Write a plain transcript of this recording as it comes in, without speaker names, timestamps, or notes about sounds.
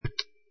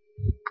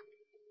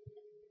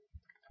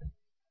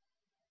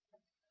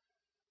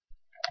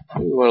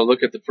We want to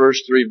look at the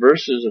first three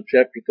verses of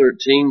chapter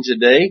 13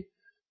 today,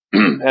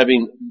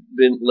 having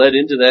been led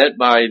into that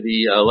by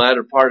the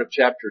latter part of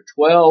chapter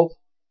 12.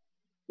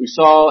 We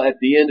saw at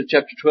the end of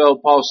chapter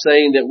 12, Paul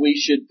saying that we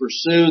should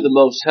pursue the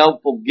most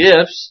helpful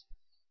gifts,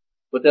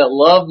 but that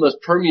love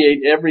must permeate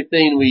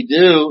everything we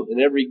do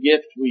and every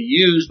gift we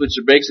use, which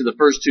the breaks of the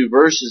first two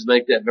verses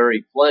make that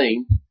very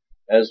plain,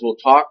 as we'll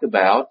talk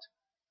about.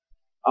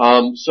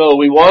 So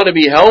we want to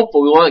be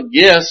helpful, we want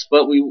gifts,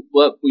 but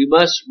we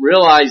must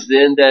realize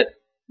then that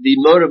the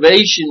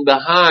motivation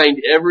behind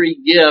every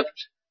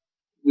gift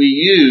we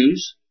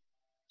use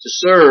to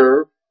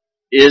serve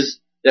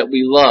is that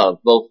we love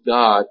both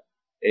God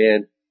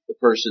and the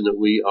person that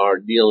we are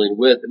dealing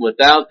with. And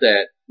without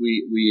that,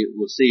 we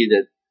will see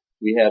that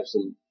we have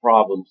some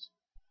problems.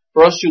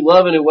 For us to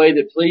love in a way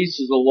that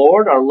pleases the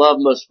Lord, our love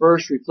must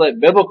first reflect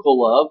biblical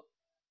love,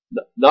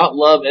 not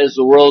love as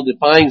the world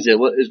defines it.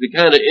 As we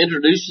kind of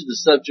introduced the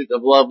subject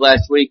of love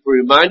last week, we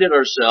reminded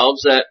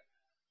ourselves that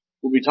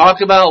when we talk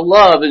about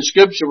love in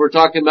Scripture, we're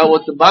talking about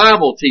what the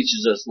Bible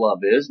teaches us love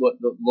is, what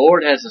the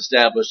Lord has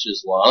established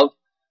as love,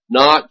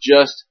 not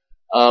just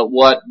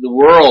what the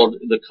world,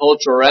 the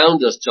culture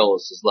around us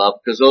tells us is love,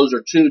 because those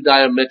are two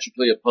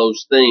diametrically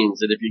opposed things.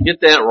 And if you get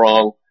that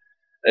wrong,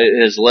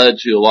 it has led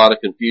to a lot of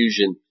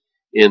confusion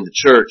in the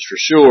church for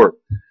sure.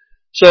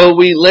 So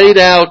we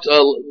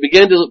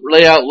began to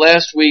lay out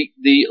last week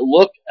the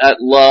look at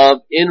love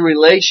in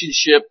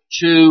relationship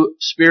to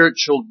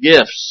spiritual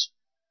gifts.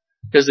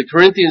 Because the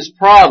Corinthians'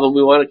 problem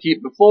we want to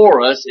keep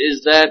before us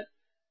is that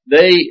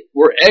they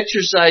were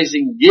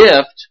exercising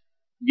gifts,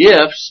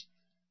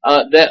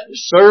 that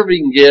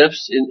serving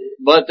gifts,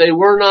 but they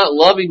were not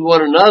loving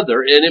one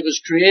another, and it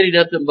was creating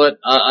nothing but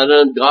an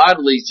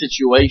ungodly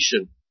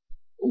situation.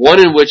 One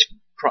in which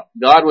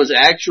God was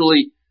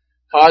actually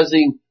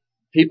causing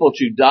people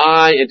to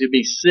die and to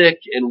be sick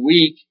and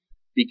weak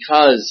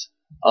because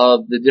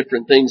of the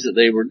different things that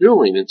they were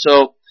doing. And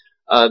so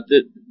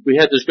we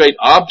had this great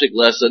object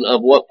lesson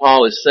of what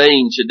Paul is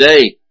saying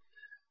today.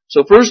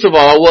 So first of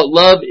all, what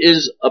love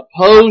is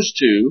opposed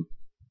to,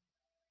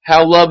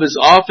 how love is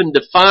often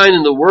defined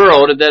in the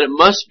world, and that it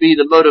must be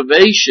the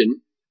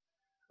motivation.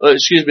 Let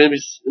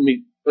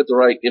me put the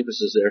right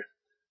emphasis there.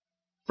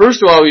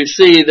 First of all, we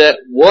see that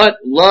what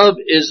love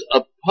is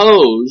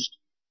opposed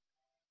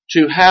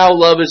to how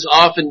love is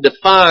often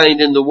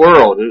defined in the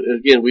world.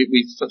 Again,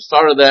 we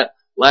started that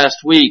last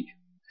week.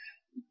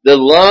 The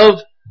love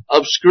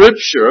of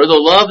Scripture, the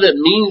love that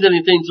means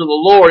anything to the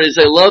Lord, is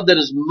a love that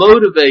is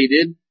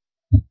motivated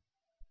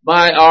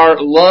by our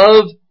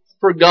love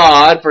for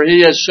God, for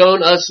He has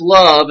shown us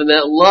love, and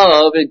that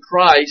love in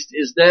Christ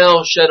is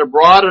now shed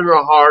abroad in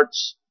our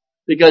hearts,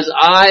 because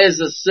I, as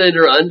a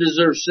sinner,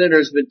 undeserved sinner,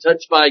 has been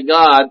touched by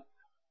God.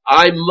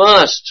 I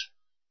must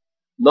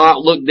not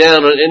look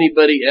down on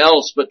anybody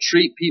else, but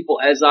treat people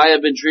as I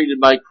have been treated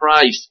by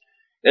Christ.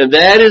 And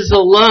that is the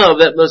love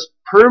that must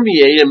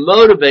permeate and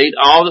motivate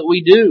all that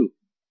we do.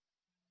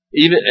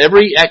 Even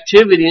every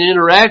activity and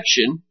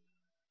interaction.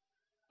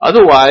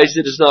 Otherwise,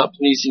 it is not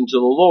pleasing to the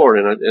Lord.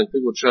 And I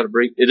think we'll try to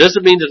break. It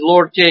doesn't mean that the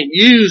Lord can't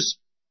use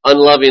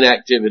unloving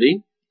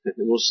activity.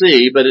 We'll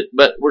see.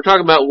 But we're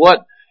talking about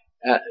what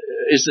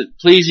is it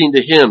pleasing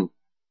to Him?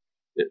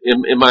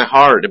 In my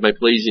heart, am I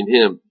pleasing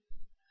Him?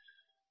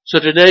 So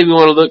today we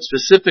want to look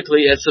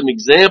specifically at some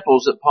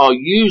examples that Paul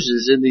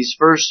uses in these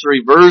first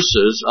three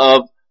verses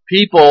of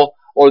people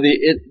or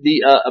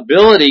the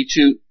ability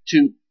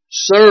to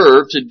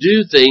serve, to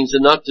do things,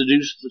 and not to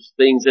do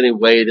things in a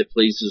way that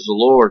pleases the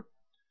Lord.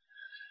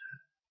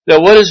 Now,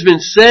 what has been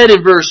said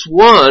in verse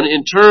 1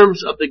 in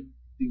terms of the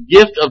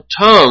gift of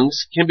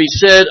tongues can be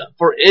said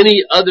for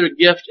any other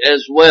gift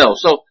as well.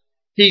 So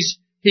he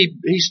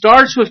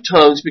starts with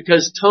tongues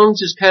because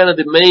tongues is kind of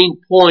the main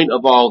point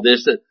of all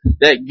this,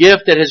 that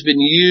gift that has been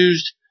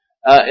used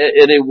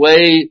in a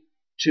way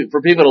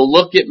for people to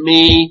look at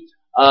me,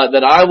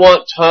 that I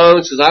want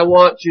tongues because I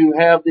want to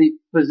have the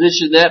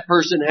position that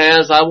person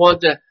has. I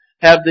want to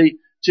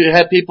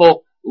have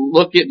people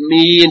look at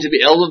me and to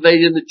be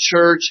elevated in the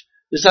church.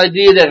 This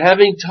idea that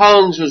having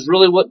tongues was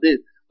really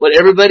what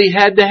everybody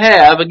had to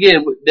have.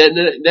 Again,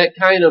 that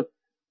kind of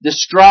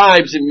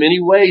describes in many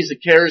ways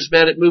the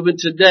charismatic movement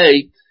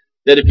today,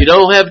 that if you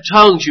don't have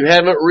tongues, you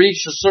haven't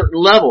reached a certain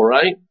level,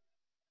 right?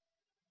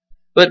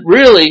 But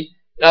really,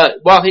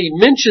 while he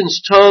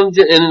mentions tongues,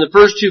 and in the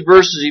first two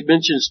verses he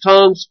mentions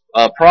tongues,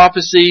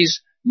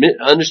 prophecies,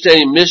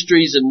 understanding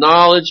mysteries and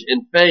knowledge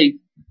and faith,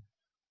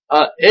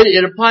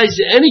 it applies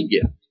to any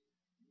gift.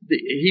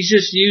 He's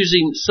just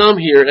using some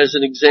here as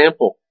an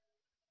example.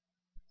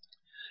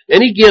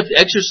 Any gift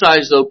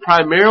exercised, though,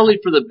 primarily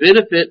for the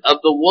benefit of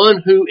the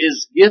one who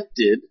is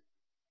gifted,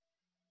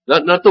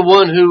 not the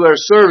one who are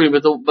serving,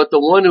 but the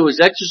one who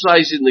is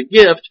exercising the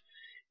gift,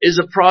 is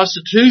a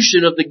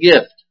prostitution of the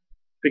gift.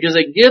 Because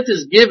a gift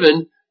is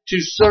given to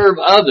serve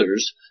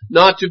others,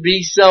 not to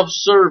be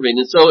self-serving.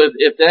 And so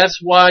if that's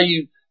why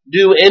you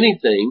do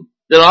anything,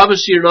 then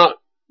obviously you're not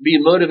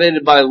being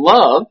motivated by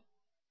love.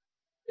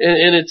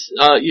 And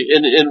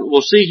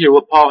we'll see here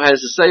what Paul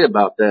has to say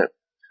about that.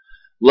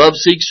 Love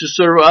seeks to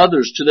serve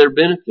others to their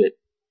benefit.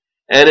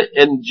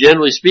 And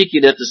generally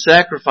speaking, at the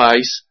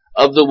sacrifice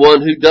of the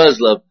one who does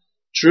love.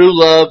 True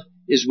love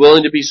is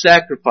willing to be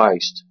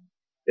sacrificed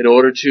in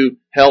order to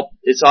help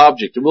its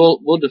object. And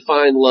we'll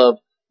define love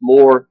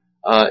more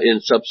in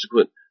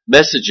subsequent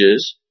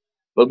messages,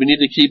 but we need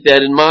to keep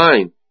that in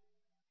mind.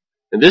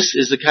 And this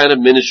is the kind of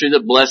ministry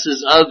that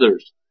blesses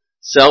others.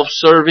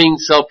 Self-serving,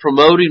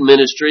 self-promoting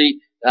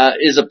ministry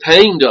is a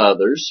pain to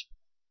others,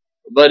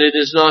 but it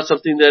is not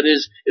something that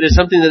is, it is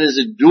something that is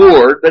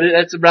endured, but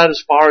that's about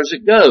as far as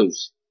it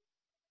goes.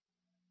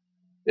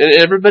 And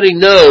everybody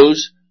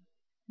knows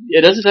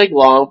it doesn't take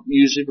long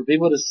usually for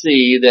people to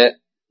see that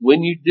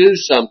when you do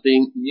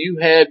something, you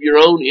have your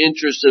own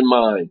interest in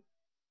mind.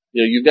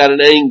 You know, you've got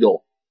an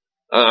angle.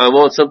 I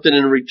want something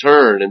in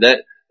return, and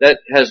that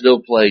has no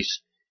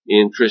place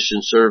in Christian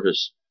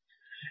service.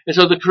 And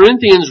so the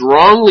Corinthians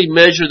wrongly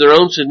measure their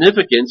own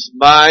significance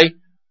by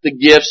the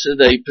gifts that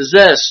they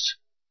possessed.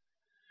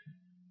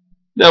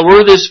 Now,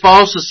 were this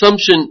false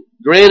assumption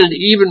granted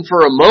even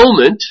for a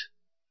moment,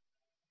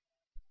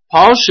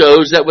 Paul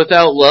shows that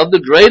without love,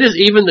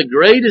 even the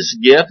greatest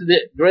gift,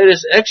 the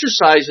greatest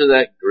exercise of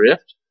that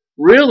gift,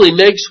 really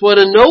makes one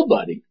a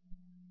nobody.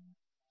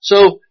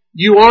 So,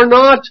 you are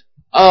not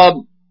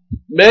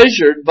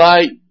measured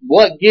by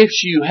what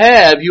gifts you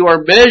have. You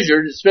are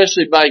measured,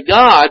 especially by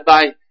God,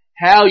 by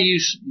how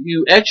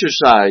you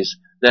exercise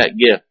that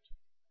gift.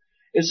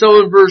 And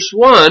so in verse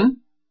 1,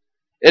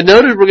 and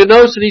we're going to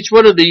notice in each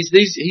one of these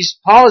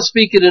Paul is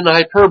speaking in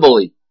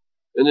hyperbole.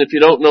 And if you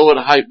don't know what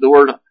the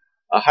word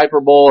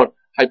hyperbole or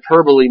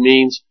hyperbole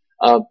means,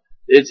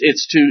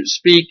 it's to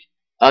speak,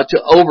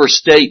 to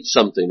overstate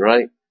something,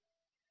 right?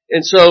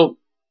 And so,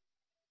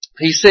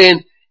 he's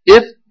saying,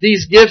 if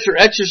these gifts are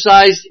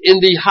exercised in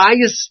the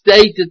highest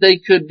state that they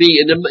could be,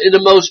 in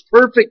the most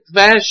perfect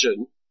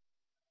fashion,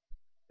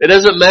 it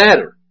doesn't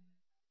matter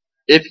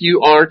if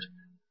you aren't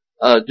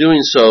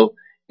doing so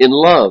in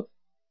love.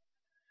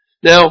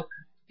 Now,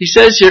 he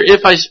says here,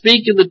 if I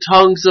speak in the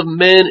tongues of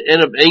men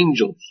and of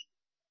angels,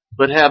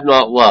 but have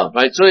not love,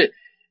 right? So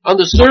on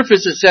the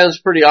surface it sounds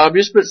pretty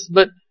obvious,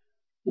 but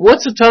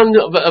what's the tongue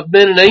of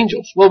men and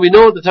angels? Well, we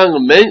know what the tongue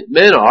of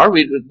men are.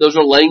 Those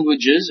are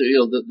languages. You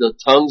know, the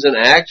tongues and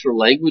acts are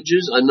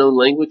languages, unknown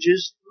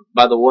languages,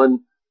 by the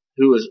one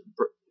who is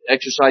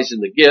exercising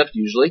the gift,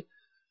 usually.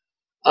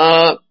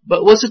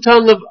 But what's the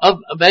tongue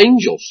of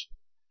angels?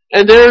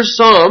 And there are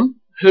some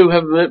who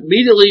have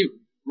immediately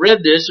read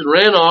this and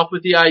ran off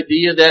with the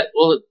idea that,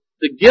 well,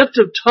 the gift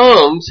of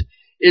tongues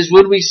is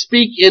when we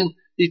speak in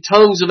the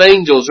tongues of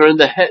angels, or in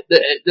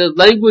the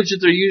language that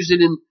they're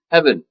using in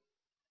heaven,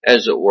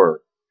 as it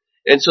were.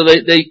 And so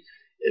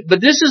but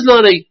this is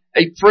not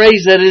a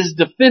phrase that is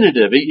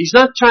definitive. He's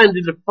not trying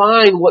to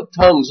define what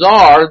tongues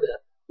are.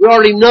 We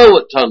already know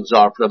what tongues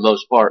are for the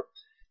most part.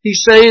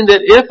 He's saying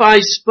that if I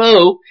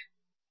spoke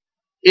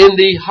in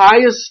the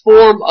highest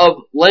form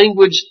of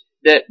language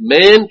that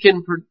man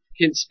can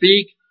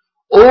speak,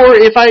 or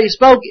if I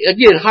spoke,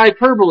 again,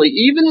 hyperbole,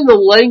 even in the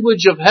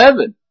language of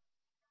heaven,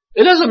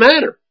 it doesn't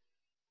matter.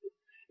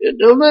 It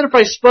doesn't matter if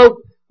I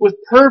spoke with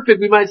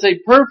we might say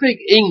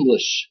perfect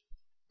English,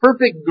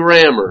 perfect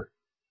grammar.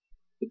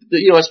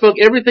 You know, I spoke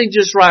everything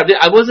just right.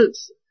 I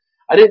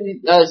didn't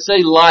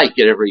say like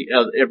at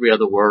every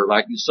other word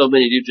like so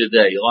many do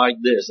today, like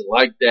this and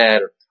like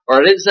that, or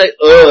I didn't say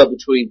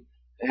between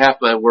half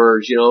my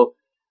words, you know.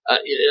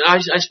 I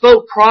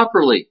spoke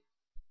properly,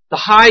 the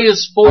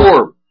highest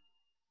form.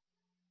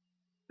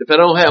 If I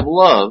don't have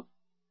love,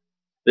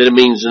 then it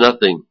means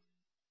nothing.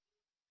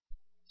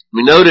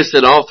 We notice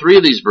that all three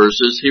of these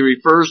verses, he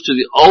refers to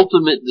the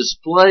ultimate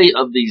display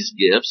of these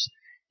gifts,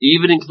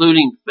 even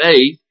including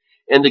faith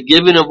and the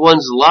giving of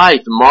one's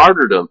life,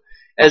 martyrdom,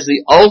 as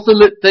the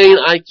ultimate thing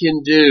I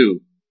can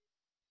do.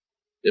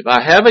 If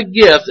I have a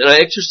gift and I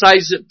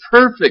exercise it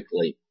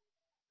perfectly,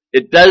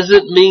 it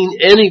doesn't mean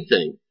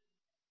anything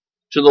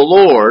to the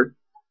Lord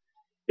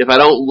if I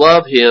don't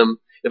love Him,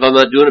 if I'm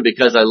not doing it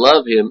because I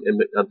love Him, and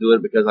I'm doing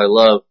it because I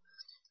love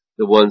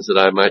the ones that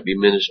I might be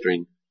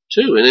ministering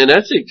to. And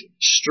that's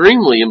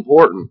extremely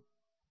important.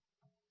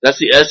 That's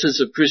the essence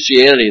of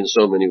Christianity in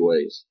so many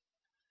ways.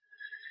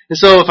 And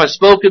so if I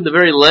spoke in the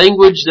very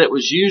language that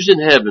was used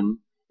in heaven,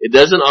 it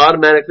doesn't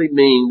automatically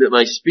mean that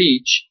my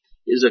speech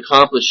is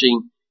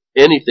accomplishing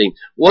anything.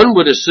 One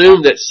would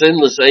assume that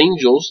sinless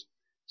angels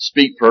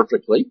speak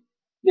perfectly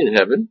in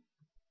heaven.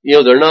 You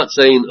know, they're not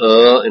saying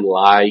and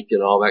like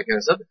and all that kind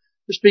of stuff.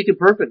 They're speaking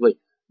perfectly.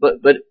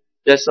 But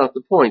that's not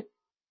the point.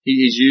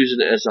 He's using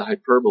it as a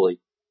hyperbole.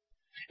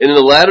 And in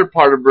the latter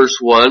part of verse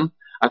 1,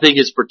 I think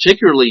it's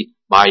particularly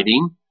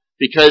biting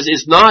because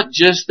it's not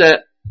just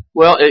that,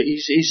 well,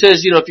 he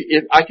says, you know,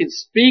 if I can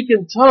speak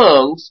in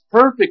tongues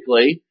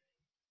perfectly,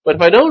 but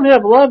if I don't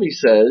have love, he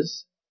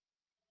says,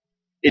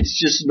 it's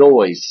just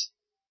noise.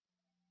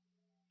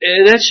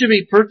 And that should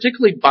be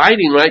particularly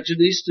biting, right, to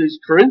these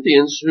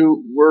Corinthians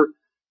who were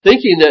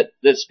thinking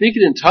that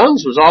speaking in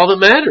tongues was all that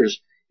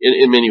matters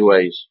in many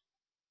ways.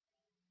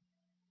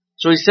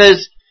 So he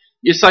says,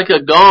 it's like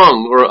a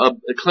gong or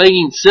a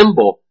clanging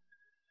cymbal.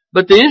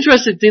 But the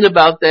interesting thing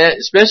about that,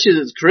 especially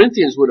that the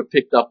Corinthians would have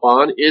picked up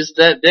on, is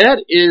that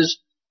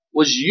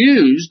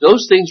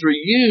those things were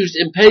used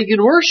in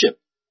pagan worship.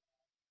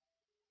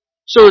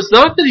 So it's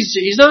not that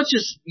he's not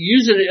just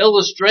using an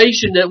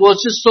illustration that, well,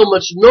 it's just so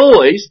much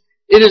noise.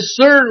 It is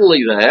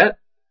certainly that.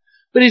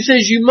 But he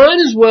says you might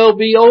as well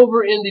be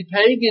over in the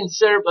pagan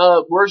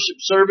worship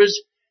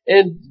service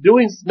and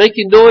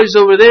making noise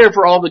over there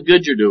for all the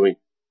good you're doing.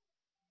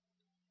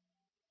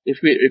 If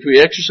we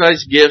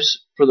exercise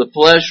gifts for the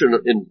flesh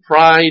or in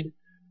pride,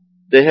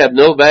 they have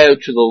no value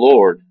to the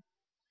Lord.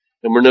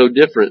 And we're no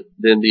different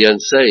than the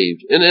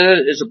unsaved. And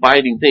that is a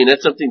biting thing.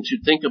 That's something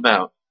to think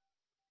about.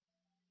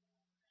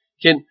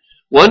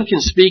 One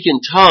can speak in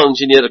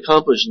tongues and yet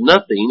accomplish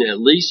nothing, at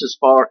least as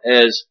far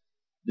as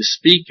the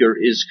speaker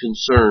is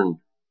concerned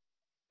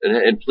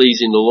and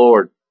pleasing the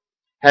Lord.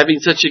 Having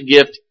such a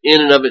gift in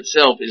and of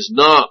itself is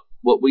not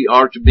what we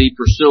are to be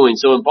pursuing.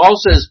 So when Paul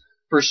says,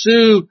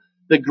 pursue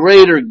the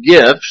greater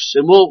gifts,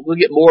 and we'll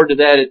get more to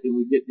that when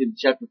we get into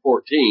chapter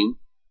 14.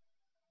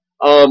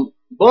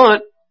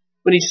 But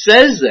when he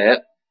says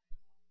that,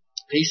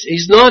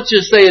 he's not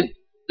just saying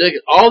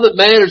that all that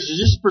matters is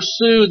just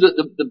pursue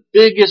the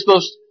biggest,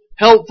 most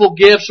helpful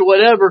gifts or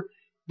whatever.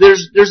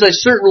 There's a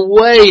certain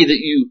way that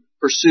you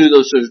pursue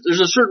those things. There's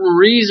a certain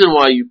reason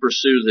why you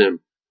pursue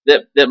them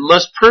that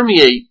must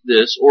permeate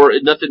this, or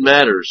nothing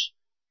matters.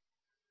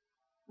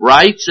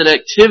 Rites and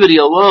activity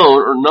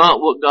alone are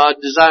not what God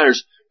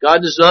desires.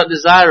 God does not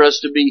desire us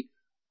to be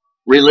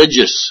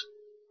religious.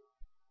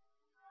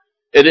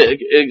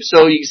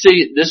 So you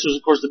see, this was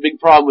of course the big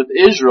problem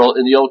with Israel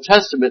in the Old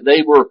Testament.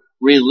 They were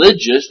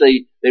religious.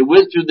 They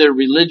went through their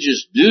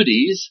religious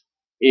duties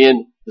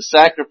in the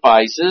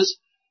sacrifices,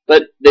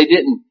 but they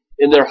didn't,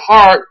 in their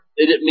heart,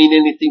 they didn't mean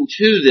anything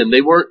to them.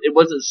 It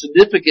wasn't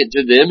significant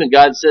to them, and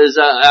God says,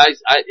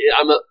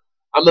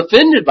 I'm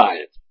offended by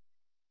it.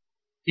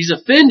 He's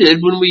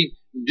offended when we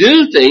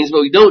do things,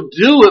 but we don't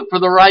do it for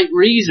the right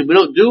reason. We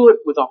don't do it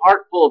with a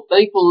heart full of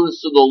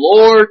thankfulness to the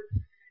Lord,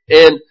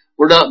 and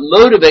we're not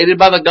motivated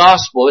by the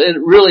gospel. And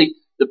really,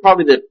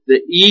 probably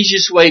the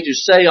easiest way to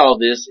say all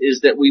this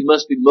is that we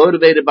must be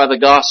motivated by the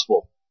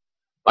gospel,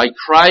 by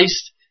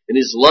Christ and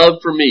His love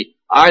for me.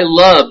 I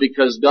love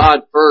because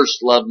God first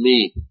loved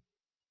me.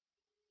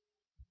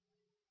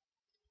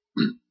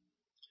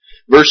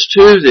 Verse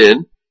 2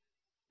 then,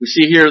 we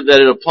see here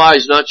that it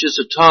applies not just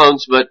to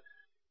tongues, but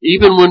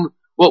even when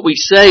what we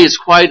say is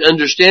quite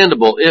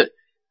understandable.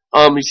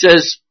 He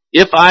says,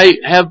 if I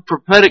have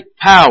prophetic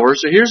power,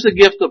 so here's the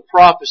gift of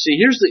prophecy,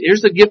 here's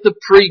the gift of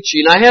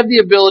preaching, I have the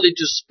ability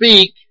to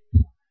speak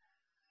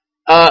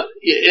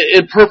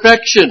in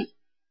perfection.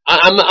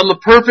 I'm a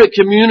perfect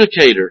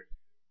communicator.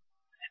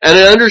 And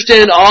I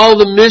understand all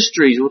the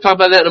mysteries. We'll talk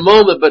about that in a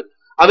moment, but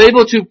I'm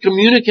able to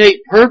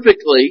communicate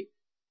perfectly.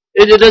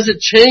 It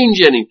doesn't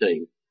change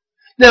anything.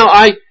 Now,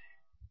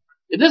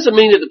 it doesn't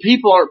mean that the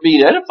people aren't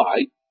being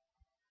edified.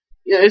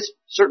 Yeah, it's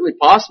certainly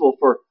possible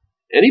for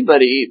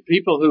anybody,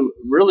 people who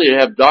really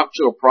have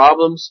doctrinal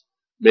problems,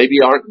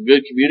 maybe aren't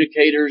good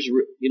communicators,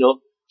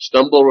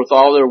 stumble with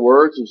all their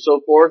words and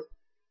so forth,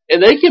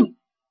 and they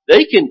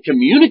can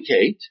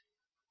communicate.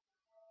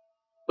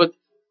 But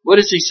what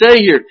does he say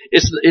here?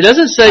 It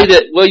doesn't say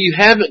that, well, you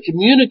haven't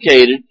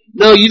communicated.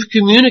 No, you've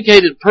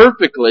communicated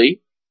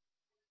perfectly.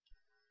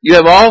 You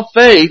have all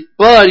faith,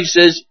 but he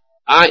says,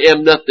 I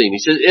am nothing. He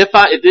says,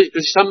 because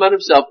he's talking about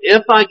himself,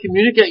 if I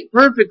communicate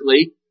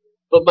perfectly,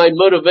 but my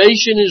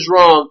motivation is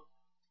wrong,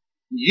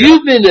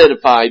 you've been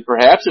edified,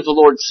 perhaps, if the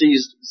Lord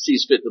sees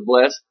fit to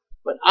bless,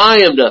 but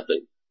I am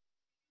nothing.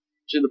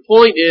 So the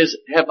point is,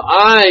 have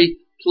I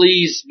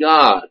pleased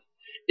God?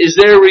 Is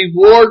there a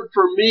reward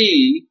for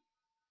me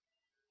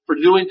for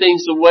doing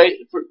things to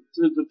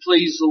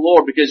please the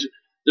Lord? Because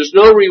there's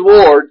no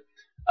reward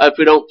if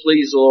we don't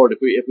please the Lord, if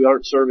we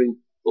aren't serving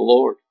the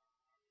Lord.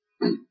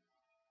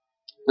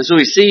 And so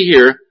we see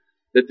here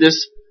that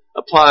this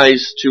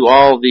applies to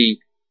all the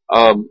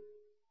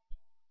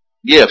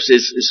gifts.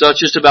 It's not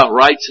just about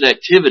rites and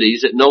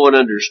activities that no one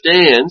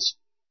understands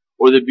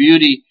or the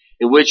beauty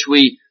in which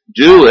we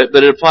do it,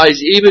 but it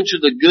applies even to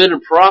the good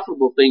and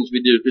profitable things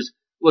we do. Because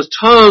with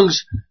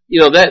tongues,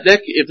 that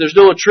if there's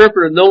no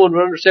interpreter, no one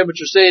will understand what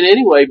you're saying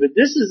anyway. But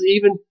this is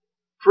even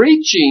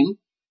preaching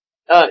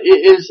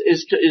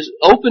is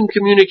open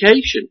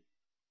communication.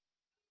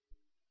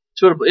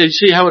 So you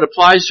see how it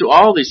applies to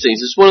all these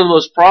things. It's one of the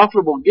most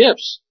profitable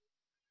gifts.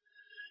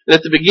 And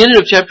at the beginning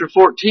of chapter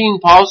 14,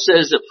 Paul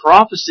says that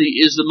prophecy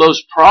is the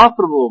most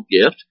profitable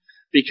gift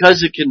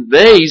because it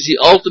conveys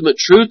the ultimate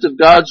truth of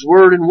God's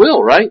word and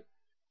will, right?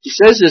 He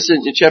says this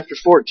in chapter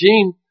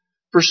 14,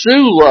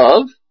 pursue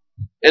love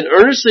and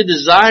earnestly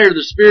desire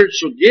the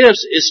spiritual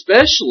gifts,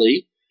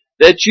 especially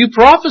that you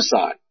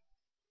prophesy.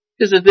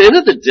 Because at the end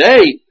of the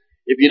day,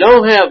 if you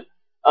don't have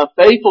a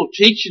faithful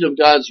teaching of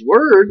God's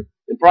word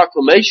and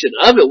proclamation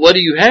of it, what do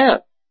you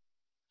have?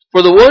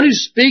 For the one who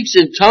speaks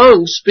in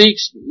tongues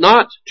speaks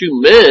not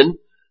to men,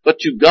 but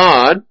to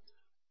God,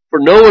 for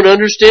no one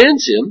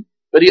understands him,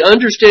 but he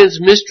understands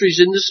mysteries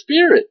in the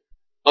Spirit.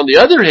 On the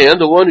other hand,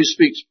 the one who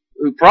speaks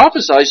who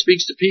prophesies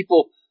speaks to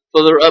people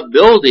for their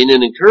upbuilding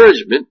and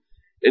encouragement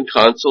and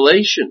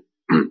consolation.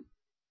 And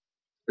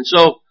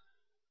so,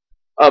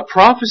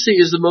 prophecy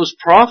is the most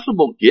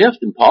profitable gift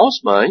in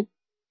Paul's mind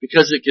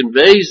because it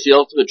conveys the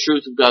ultimate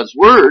truth of God's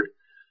Word.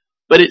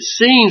 But it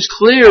seems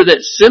clear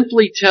that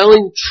simply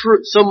telling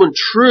someone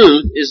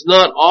truth is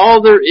not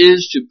all there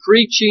is to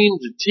preaching,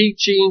 to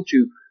teaching,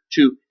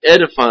 to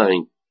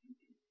edifying.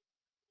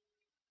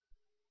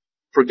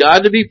 For God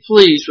to be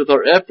pleased with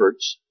our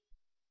efforts,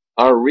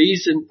 our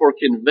reason for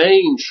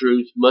conveying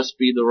truth must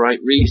be the right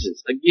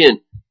reasons.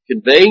 Again,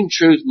 conveying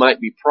truth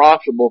might be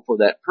profitable for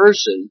that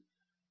person,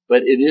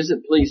 but it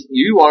isn't pleasing.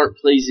 You aren't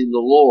pleasing the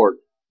Lord.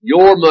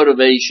 Your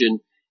motivation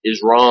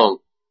is wrong.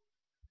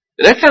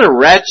 And that kind of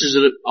ratchets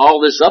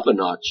all this up a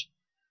notch.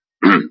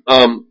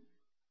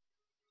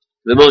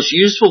 The most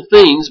useful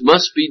things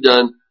must be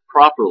done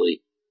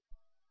properly.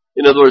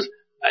 In other words,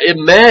 it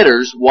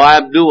matters why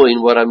I'm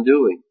doing what I'm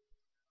doing.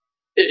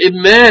 It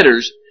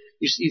matters.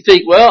 You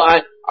think, well,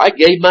 I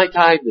gave my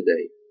tithe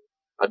today.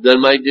 I've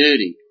done my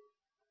duty.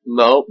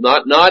 No,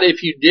 not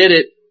if you did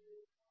it,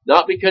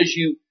 not because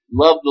you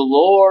love the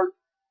Lord.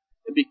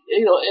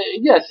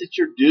 Yes, it's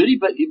your duty,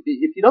 but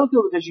if you don't do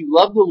it because you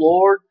love the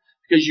Lord,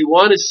 because you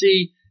want to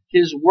see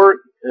His work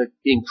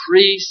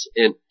increase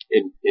and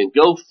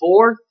go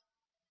forth,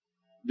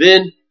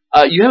 then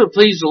you haven't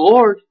pleased the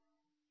Lord.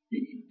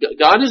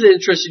 God isn't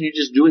interested in you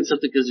just doing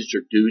something because it's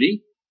your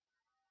duty.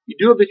 You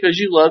do it because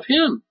you love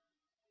Him.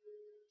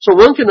 So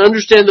one can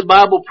understand the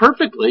Bible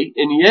perfectly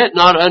and yet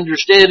not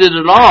understand it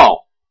at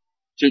all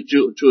to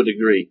a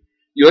degree.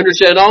 You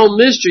understand all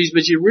mysteries,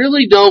 but you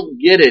really don't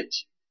get it.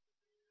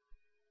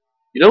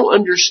 You don't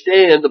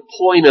understand the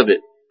point of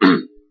it.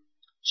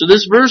 So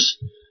these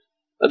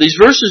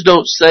verses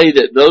don't say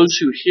that those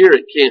who hear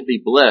it can't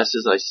be blessed,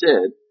 as I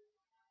said,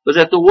 but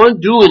that the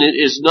one doing it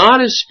is not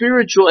as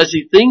spiritual as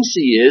he thinks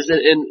he is,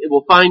 and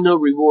will find no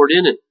reward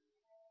in it.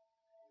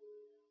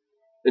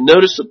 And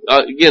notice,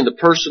 again, the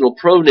personal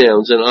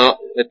pronouns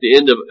at the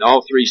end of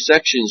all three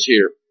sections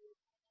here.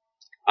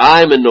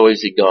 I'm a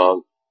noisy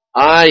gong.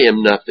 I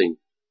am nothing.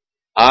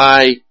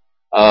 I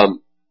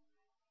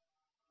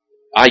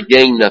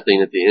gain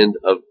nothing at the end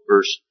of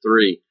verse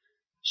 3.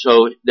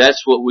 So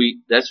that's what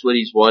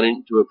he's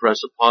wanting to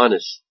impress upon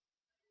us.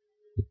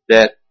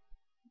 That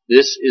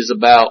this is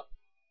about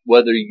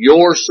whether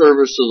your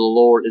service to the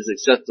Lord is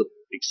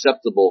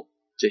acceptable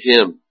to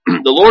Him.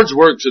 The Lord's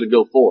work's going to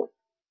go forth.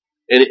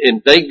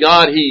 And thank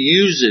God He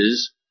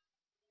uses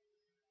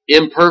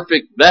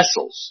imperfect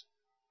vessels.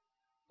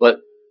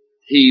 But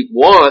He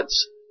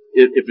wants,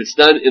 if it's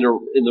done in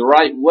the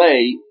right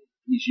way,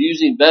 He's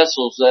using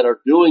vessels that are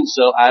doing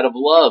so out of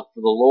love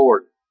for the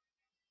Lord.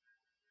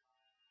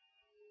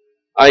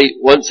 I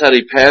once had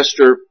a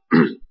pastor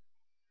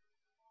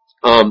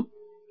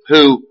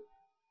who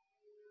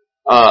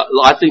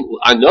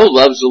I know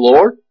loves the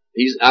Lord.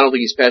 I don't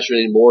think he's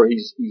pastoring anymore.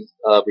 He's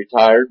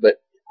retired, but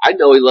I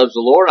know he loves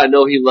the Lord. I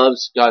know he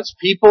loves God's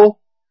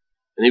people,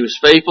 and he was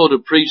faithful to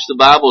preach the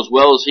Bible as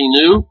well as he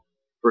knew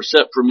for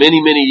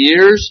many, many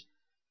years.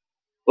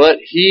 But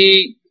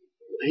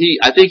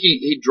I think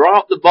he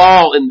dropped the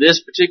ball in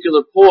this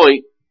particular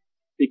point,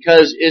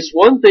 because it's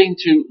one thing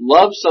to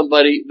love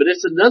somebody, but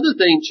it's another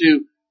thing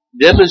to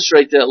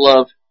demonstrate that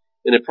love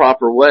in a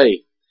proper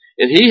way.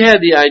 And he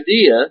had the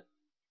idea,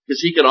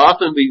 because he could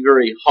often be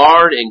very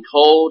hard and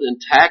cold and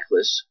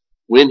tactless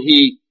when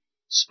he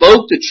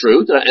spoke the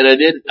truth, and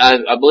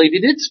I believe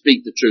he did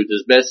speak the truth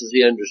as best as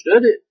he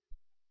understood it.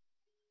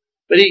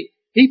 But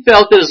he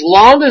felt that as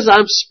long as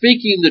I'm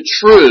speaking the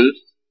truth,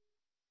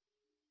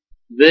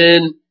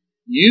 then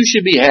you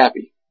should be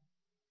happy.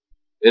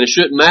 And it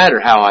shouldn't matter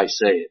how I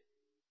say it.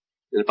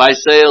 And if I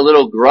say a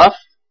little gruff,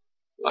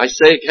 if I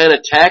say it kind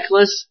of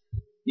tactless,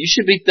 you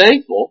should be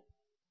thankful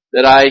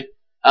that I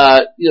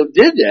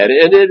did that.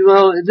 And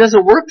it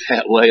doesn't work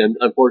that way,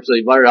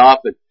 unfortunately, very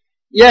often.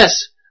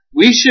 Yes,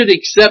 we should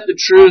accept the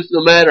truth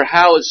no matter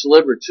how it's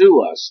delivered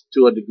to us,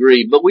 to a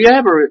degree. But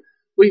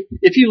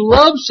if you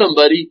love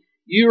somebody,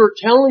 you're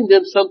telling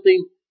them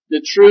something,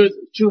 the truth,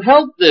 to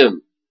help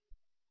them,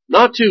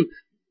 not to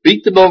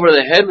beat them over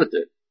the head with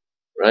it,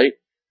 right?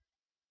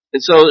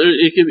 And so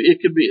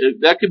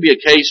that could be a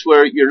case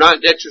where you're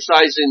not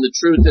exercising the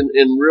truth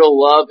in real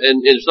love,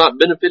 and it's not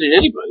benefiting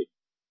anybody.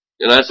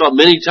 And I saw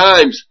many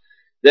times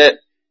that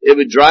he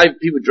would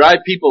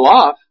drive people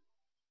off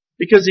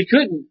because he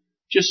couldn't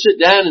just sit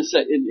down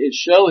and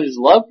show his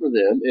love for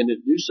them and to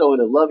do so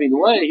in a loving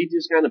way. He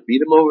just kind of beat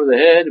them over the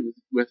head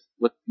with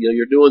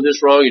you're doing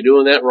this wrong, you're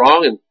doing that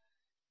wrong, and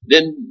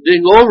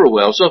didn't go over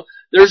well. So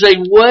there's a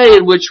way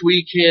in which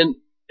we can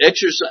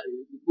exercise,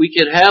 we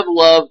can have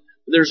love.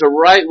 There's a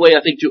right way,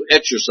 I think, to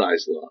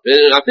exercise love.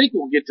 And I think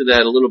we'll get to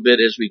that a little bit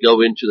as we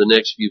go into the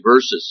next few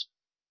verses.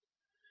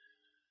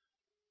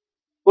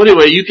 Well,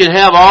 anyway, you can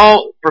have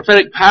all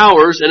prophetic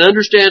powers and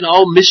understand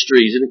all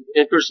mysteries. And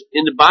of course,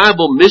 in the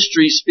Bible,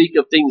 mysteries speak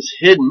of things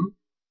hidden,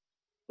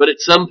 but at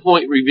some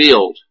point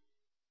revealed.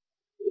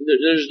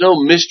 There's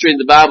no mystery in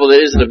the Bible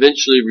that isn't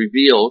eventually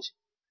revealed.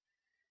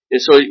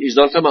 And so he's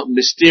not talking about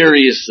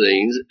mysterious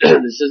things.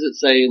 This isn't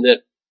saying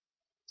that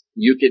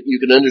you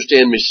can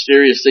understand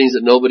mysterious things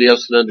that nobody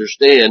else can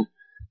understand.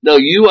 No,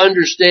 you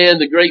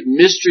understand the great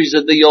mysteries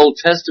of the Old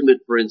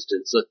Testament, for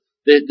instance,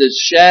 the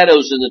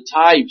shadows and the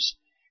types,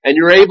 and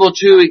you're able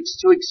to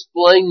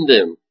explain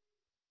them.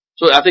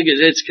 So I think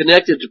it's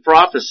connected to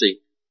prophecy.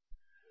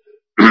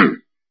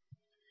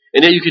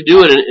 And yet you can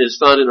do it, and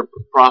it's not in a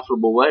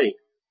profitable way.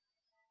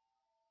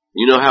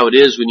 You know how it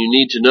is when you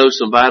need to know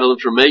some vital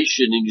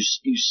information and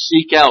you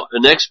seek out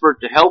an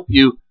expert to help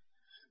you.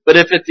 But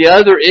if at the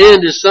other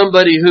end is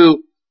somebody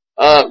who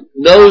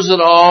knows it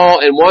all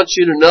and wants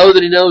you to know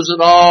that he knows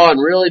it all, and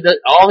really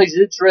all he's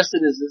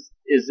interested in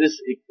is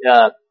this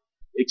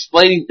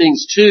explaining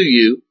things to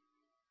you,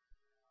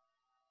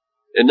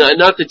 and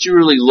not that you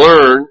really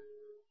learn,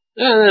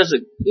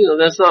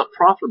 that's not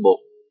profitable.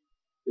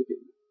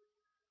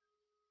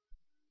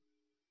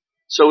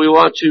 So we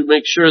want to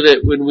make sure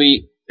that when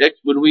we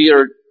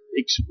are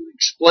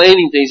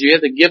explaining things, you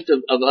have the gift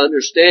of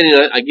understanding.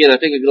 Again, I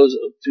think it goes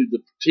to the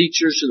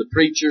teachers, to the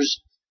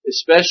preachers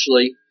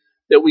especially,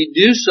 that we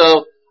do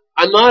so.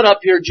 I'm not up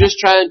here just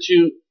trying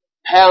to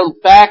pound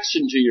facts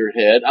into your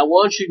head. I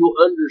want you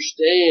to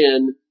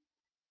understand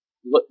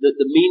what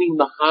the meaning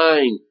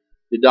behind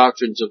the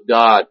doctrines of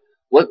God,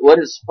 what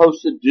it's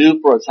supposed to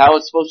do for us, how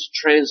it's supposed to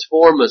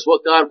transform us,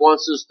 what God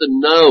wants us to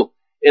know.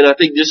 And I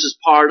think this is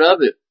part of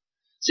it.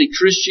 See,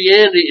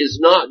 Christianity is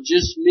not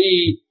just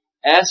me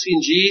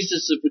asking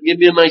Jesus to forgive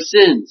me of my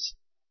sins,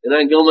 and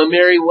I can go my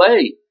merry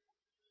way.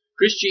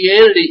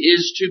 Christianity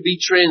is to be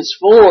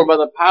transformed by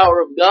the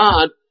power of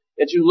God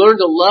and to learn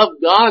to love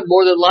God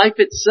more than life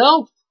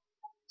itself.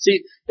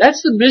 See,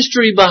 that's the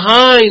mystery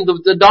behind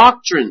the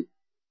doctrine.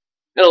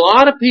 And a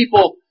lot of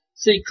people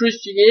see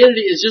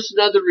Christianity as just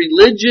another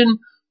religion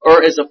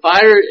or as a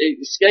fire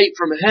escape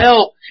from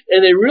hell,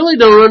 and they really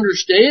don't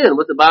understand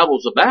what the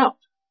Bible's about.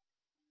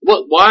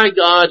 Why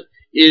God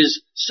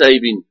is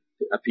saving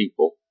a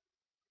people.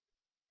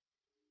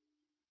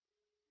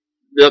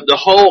 The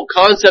whole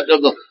concept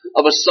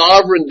of a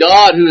sovereign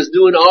God who is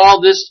doing all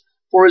this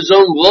for His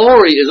own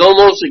glory is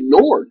almost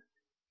ignored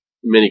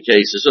in many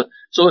cases.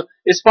 So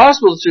it's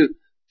possible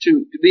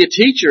to be a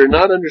teacher and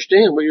not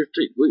understand what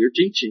you're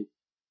teaching.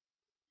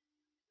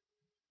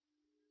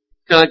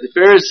 Kind of like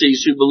the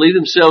Pharisees who believe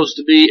themselves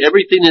to be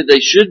everything that they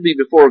should be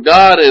before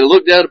God and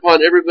look down upon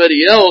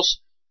everybody else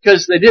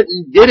because they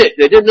didn't get it.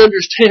 They didn't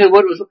understand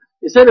what it was.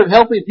 Instead of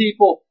helping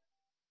people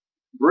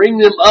bring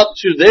them up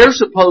to their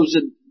supposed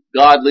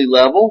godly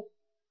level,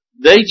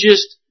 they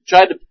just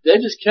kept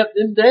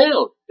them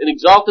down and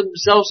exalted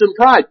themselves in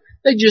pride.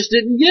 They just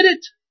didn't get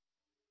it.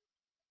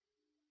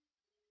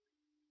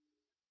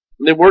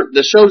 And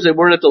that shows they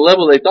weren't at the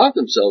level they thought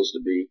themselves to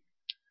be.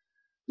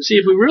 You see,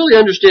 if we really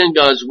understand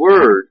God's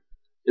Word,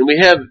 and we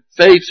have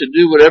faith to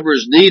do whatever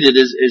is needed,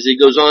 as he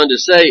goes on to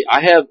say,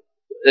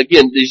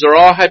 again, these are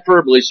all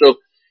hyperbole, so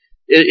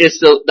it's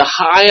the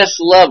highest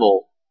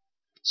level.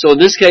 So in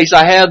this case,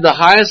 I have the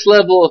highest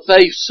level of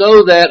faith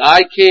so that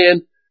I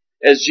can,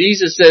 as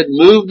Jesus said,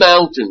 move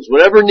mountains.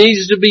 Whatever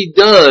needs to be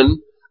done,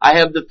 I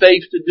have the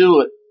faith to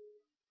do it.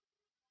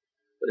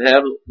 But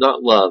have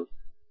not love,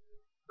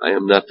 I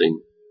am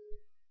nothing.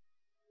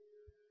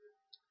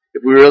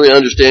 If we really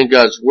understand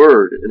God's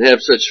Word and have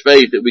such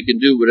faith that we can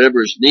do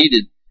whatever is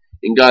needed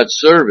in God's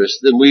service,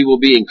 then we will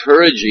be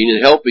encouraging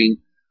and helping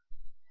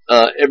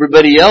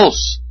everybody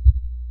else.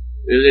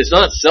 It's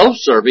not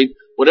self-serving.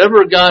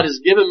 Whatever God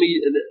has given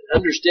me, and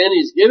understanding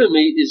He's given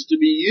me, is to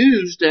be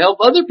used to help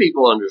other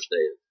people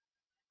understand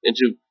and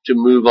to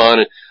move on,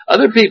 and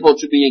other people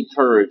to be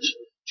encouraged,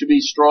 to be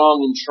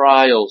strong in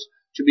trials,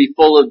 to be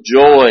full of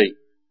joy.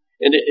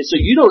 And so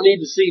you don't need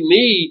to see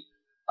me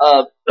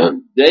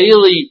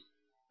daily.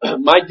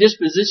 My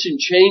disposition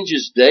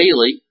changes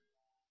daily,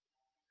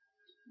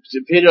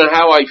 depending on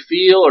how I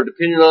feel or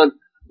depending on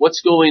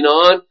what's going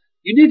on.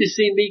 You need to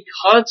see me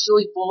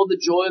constantly full of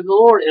the joy of the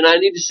Lord, and I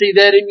need to see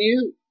that in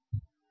you.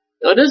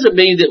 Now, it doesn't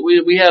mean that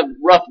we have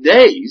rough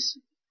days,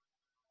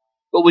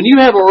 but when you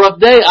have a rough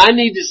day, I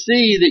need to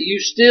see that you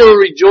still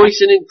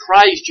rejoicing in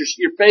Christ.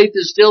 Your faith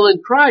is still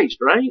in Christ,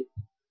 right?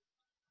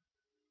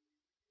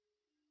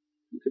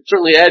 You could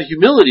certainly add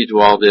humility to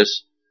all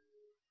this.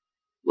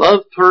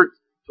 Love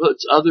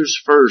puts others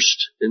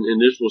first, and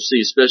this we'll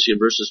see especially in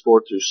verses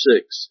 4 through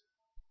 6.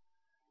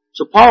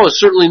 So Paul is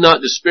certainly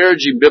not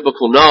disparaging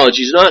biblical knowledge.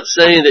 He's not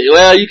saying that,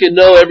 well, you can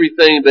know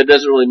everything, but it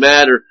doesn't really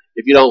matter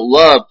if you don't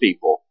love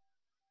people.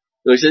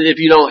 So he says if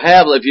you don't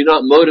have love, if you're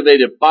not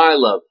motivated by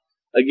love.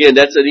 Again,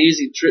 that's an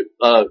easy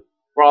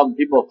problem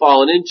people have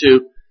fallen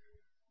into.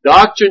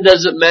 Doctrine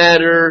doesn't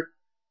matter.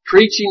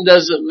 Preaching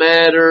doesn't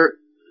matter.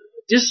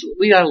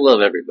 We gotta love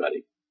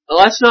everybody. Well,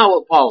 that's not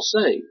what Paul's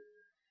saying.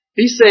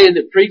 He's saying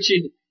that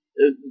preaching,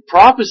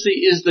 prophecy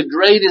is the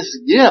greatest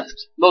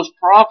gift, most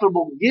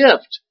profitable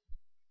gift.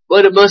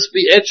 But it must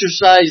be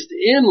exercised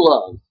in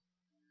love.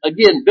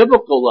 Again,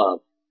 biblical love.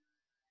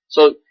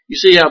 So you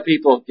see how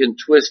people can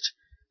twist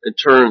and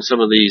turn some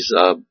of these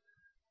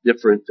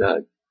different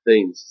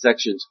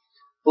sections.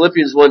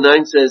 Philippians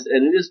 1:9 says,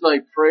 "And it is my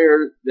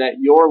prayer that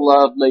your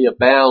love may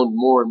abound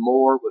more and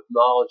more with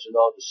knowledge and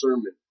all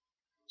discernment,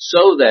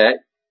 so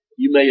that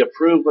you may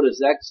approve what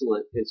is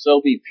excellent, and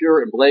so be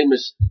pure and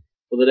blameless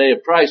for the day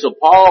of Christ." So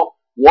Paul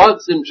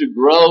wants them to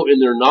grow in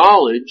their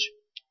knowledge,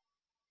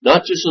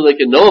 not just so they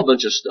can know a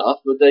bunch of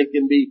stuff, but they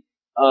can be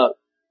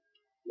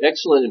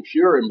excellent and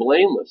pure and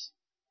blameless,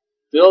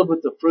 filled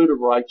with the fruit of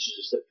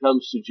righteousness that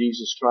comes through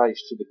Jesus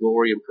Christ to the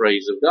glory and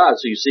praise of God.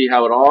 So you see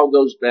how it all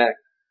goes back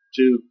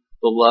to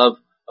the love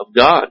of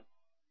God.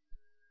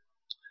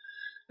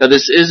 Now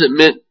this isn't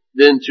meant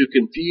then to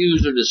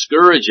confuse or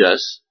discourage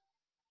us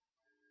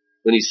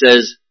when he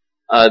says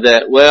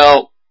that,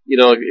 well, you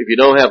know, if you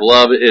don't have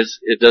love,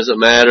 it doesn't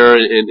matter.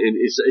 And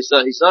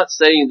he's not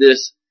saying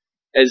this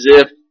as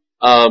if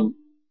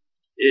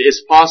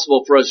it's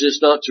possible for us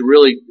just not to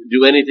really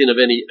do anything of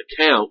any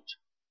account.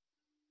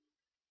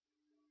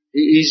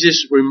 He's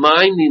just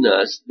reminding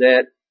us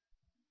that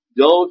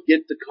don't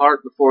get the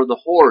cart before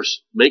the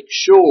horse. Make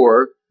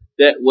sure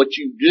that what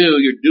you do,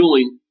 you're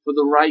doing for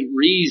the right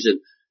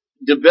reason.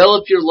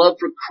 Develop your love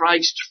for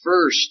Christ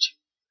first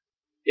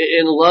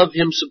and love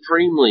Him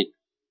supremely.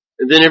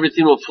 And then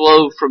everything will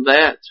flow from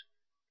that.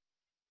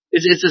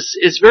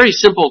 It's very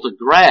simple to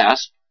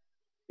grasp.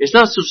 It's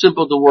not so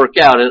simple to work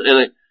out.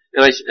 And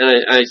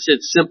I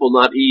said simple,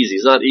 not easy.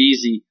 It's not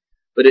easy,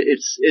 but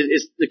it's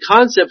the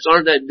concepts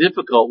aren't that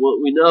difficult.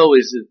 What we know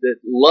is that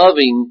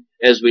loving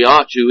as we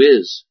ought to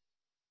is.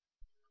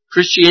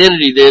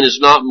 Christianity then is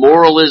not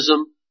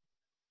moralism,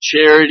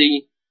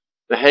 charity,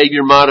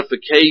 behavior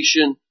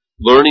modification,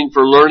 learning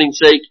for learning's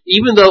sake,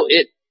 even though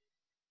it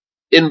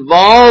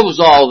involves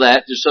all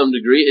that to some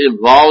degree. It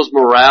involves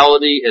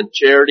morality and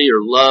charity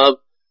or love,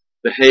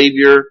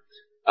 behavior.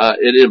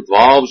 It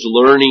involves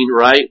learning,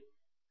 right?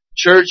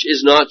 Church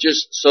is not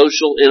just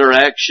social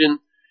interaction.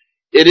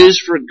 It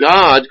is for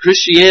God.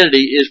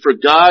 Christianity is for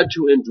God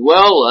to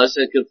indwell us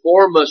and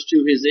conform us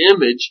to His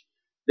image,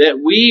 that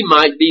we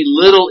might be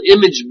little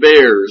image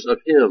bearers of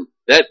Him.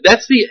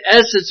 That's the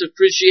essence of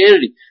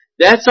Christianity.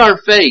 That's our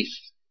faith.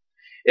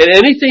 And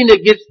anything that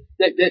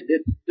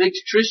thinks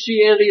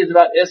Christianity is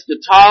about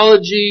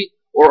eschatology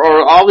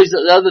or all these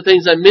other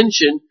things I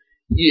mentioned,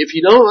 if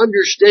you don't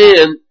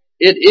understand,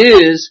 it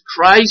is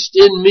Christ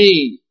in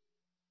me.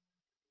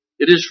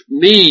 It is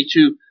me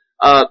to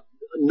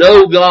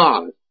know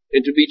God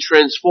and to be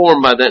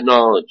transformed by that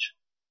knowledge.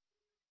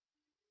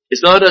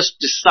 It's not us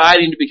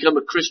deciding to become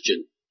a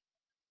Christian.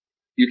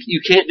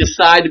 You can't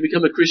decide to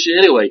become a Christian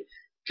anyway,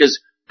 because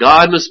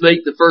God must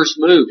make the first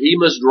move. He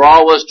must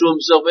draw us to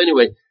Himself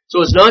anyway.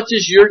 So it's not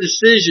just your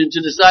decision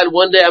to decide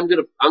one day I'm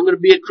gonna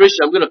be a Christian.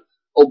 I'm gonna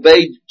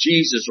obey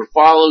Jesus or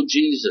follow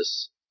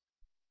Jesus.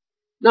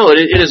 No,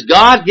 it is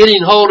God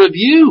getting hold of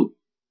you,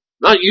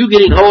 not you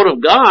getting hold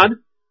of God.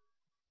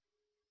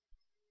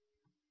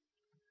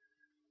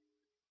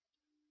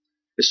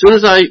 As soon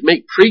as I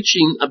make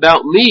preaching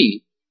about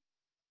me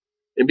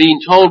and being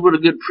told what a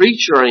good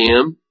preacher I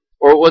am,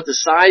 or what the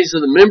size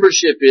of the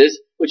membership is,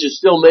 which is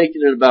still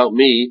making it about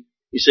me,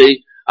 you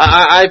see,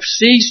 I've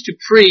ceased to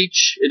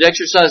preach and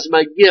exercise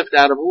my gift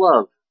out of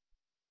love.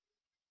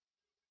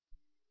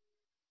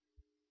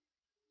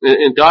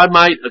 And God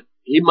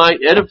He might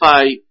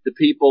edify the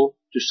people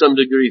to some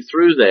degree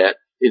through that,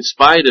 in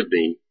spite of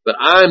me, but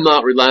I'm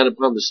not relying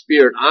upon the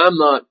Spirit. I'm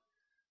not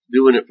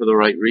doing it for the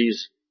right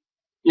reason.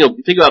 You know,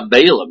 think about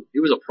Balaam. He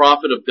was a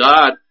prophet of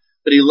God,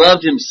 but he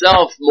loved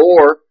himself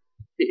more.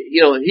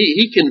 You know,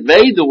 he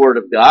conveyed the word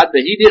of God,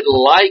 but he didn't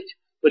like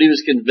what he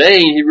was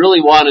conveying. He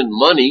really wanted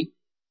money.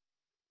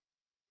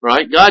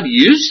 Right? God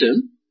used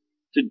him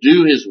to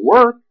do His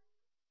work,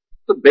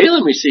 but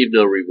Balaam received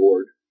no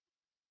reward.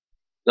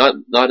 Not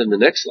in the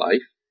next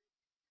life.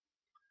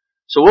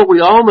 So what we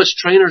all must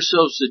train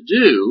ourselves to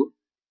do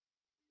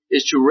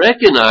is to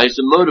recognize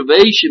the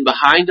motivation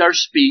behind our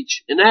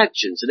speech and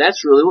actions. And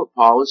that's really what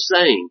Paul is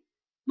saying.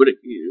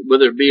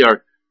 Whether it be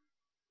our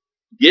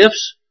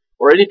gifts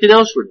or anything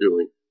else we're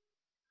doing.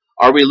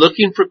 Are we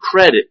looking for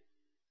credit,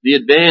 the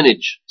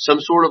advantage, some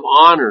sort of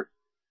honor?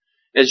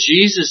 As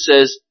Jesus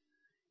says,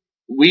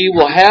 we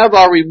will have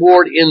our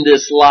reward in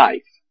this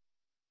life.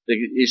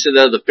 He said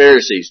that of the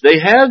Pharisees. They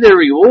have their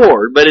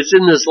reward, but it's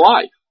in this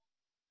life.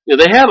 You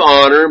know, they have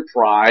honor and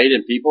pride,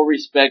 and people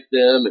respect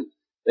them, and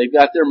they've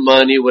got their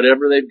money,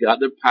 whatever they've got,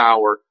 their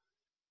power.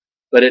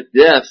 But at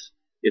death,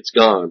 it's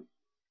gone.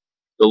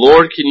 The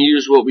Lord can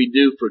use what we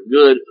do for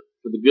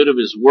the good of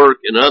His work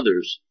and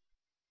others,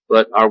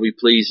 but are we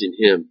pleasing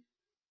Him?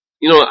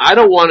 You know, I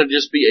don't want to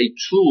just be a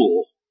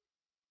tool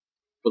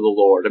for the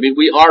Lord. I mean,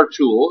 we are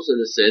tools in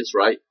a sense,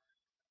 right?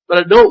 But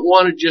I don't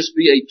want to just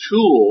be a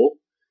tool.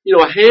 You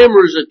know, a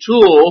hammer is a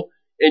tool,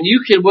 and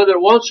you can, whether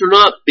once or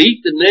not, beat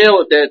the nail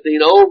at that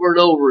thing over and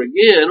over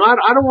again.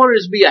 I don't want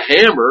it to be a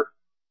hammer,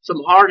 some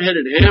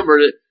hard-headed hammer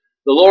that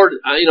the Lord,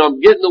 you know,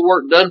 I'm getting the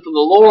work done for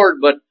the Lord,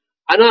 but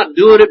I'm not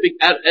doing it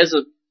as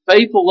a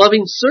faithful,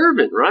 loving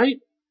servant, right?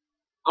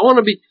 I want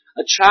to be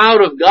a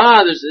child of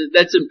God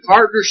that's in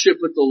partnership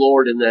with the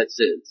Lord in that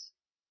sense.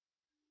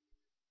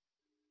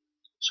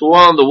 So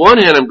while on the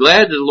one hand, I'm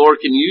glad that the Lord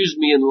can use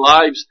me in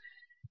lives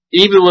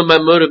even when my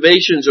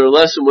motivations are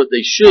less than what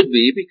they should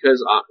be,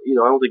 because I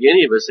don't think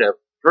any of us have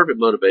perfect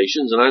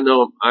motivations, and I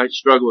know I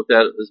struggle with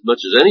that as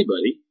much as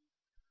anybody.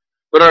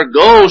 But our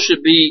goal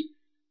should be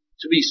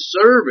to be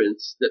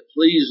servants that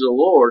please the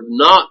Lord,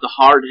 not the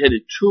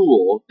hard-headed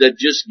tool that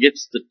just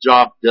gets the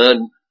job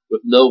done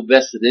with no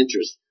vested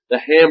interest. The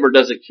hammer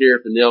doesn't care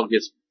if the nail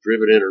gets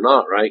driven in or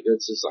not, right?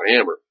 It's just a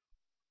hammer.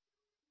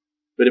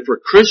 But if we're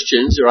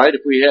Christians, right,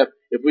 if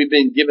we've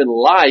been given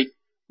life,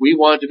 we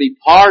want to be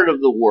part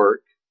of the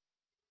work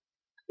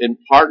in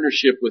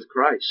partnership with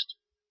Christ.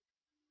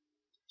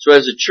 So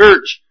as a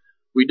church,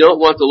 we don't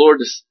want the Lord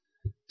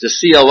to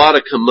see a lot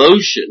of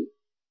commotion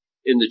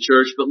in the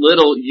church, but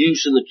little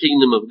use in the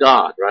kingdom of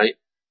God, right?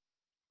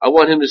 I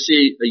want Him to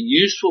see a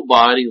useful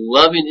body,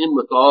 loving Him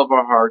with all of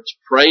our hearts,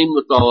 praying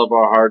with all of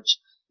our hearts,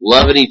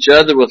 loving each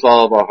other with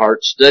all of our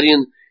hearts,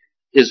 studying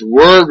His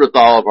Word with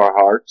all of our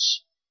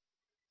hearts.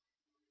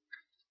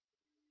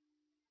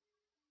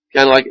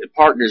 Kind of like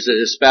partners,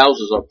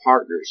 spouses are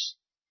partners,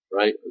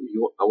 right?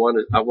 I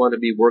want to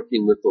be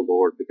working with the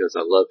Lord because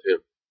I love Him.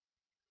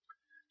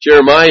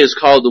 Jeremiah is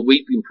called the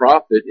weeping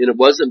prophet, and it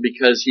wasn't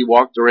because he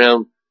walked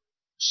around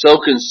so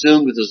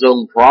consumed with his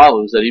own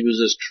problems that he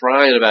was just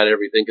crying about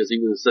everything because he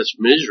was in such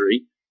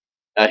misery.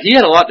 He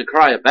had a lot to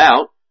cry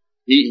about.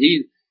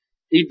 He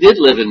did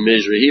live in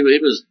misery. He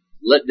was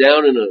let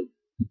down in a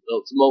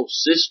small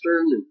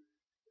cistern and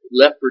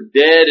left for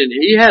dead, and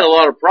he had a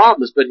lot of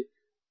problems. But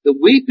the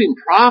weeping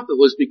prophet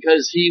was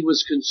because he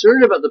was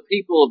concerned about the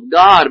people of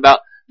God, about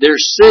their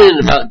sin,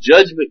 about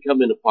judgment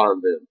coming upon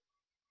them.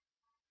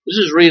 Let's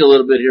just read a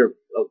little bit here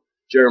of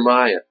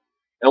Jeremiah.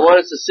 I want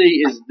us to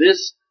see, is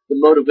this the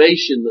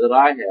motivation that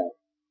I have?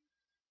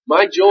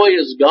 My joy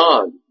is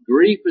gone.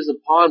 Grief is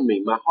upon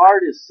me. My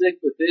heart is sick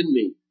within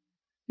me.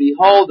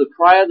 Behold, the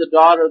cry of the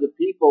daughter of the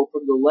people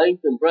from the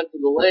length and breadth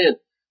of the land.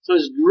 So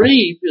his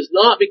grief is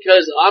not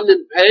because I'm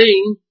in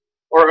pain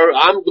or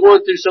I'm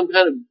going through some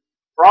kind of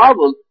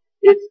problem.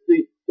 It's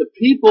the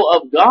people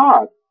of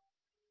God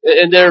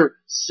and their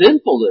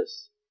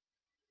sinfulness.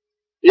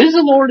 Is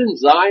the Lord in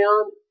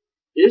Zion?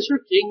 Is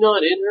her king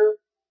not in her?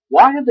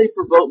 Why have they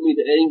provoked me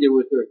to anger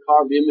with their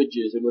carved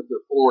images and with their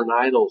foreign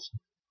idols?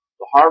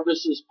 The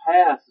harvest is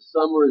past, the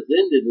summer is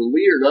ended, and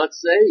we are not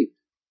saved.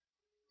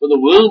 For the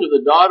wound of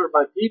the daughter of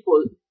my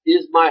people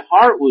is my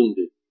heart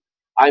wounded.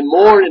 I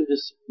mourn and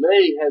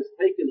dismay has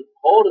taken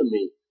hold of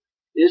me.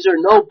 Is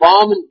there no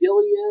balm in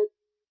Gilead?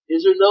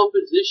 Is there no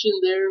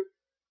physician there?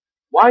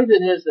 Why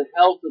then has the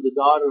health of the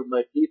daughter of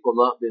my people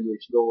not been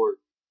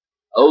restored?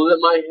 Oh, that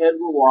my head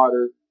were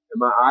watered, and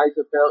my eyes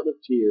a fountain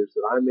of tears,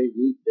 that I may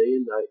weep day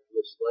and night for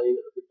the slain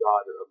of the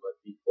daughter of my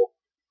people.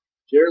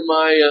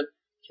 Jeremiah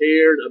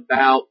cared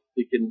about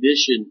the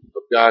condition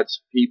of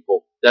God's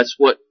people. That's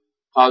what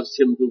caused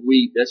him to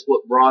weep. That's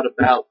what brought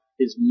about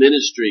his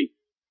ministry.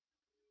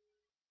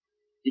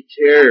 He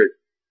cared.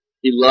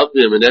 He loved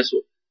them, and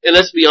and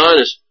let's be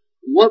honest,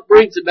 what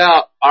brings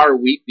about our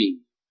weeping?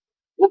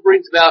 What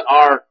brings about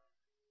our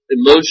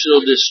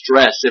emotional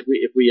distress, if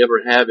we ever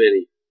have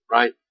any,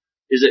 right?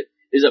 Is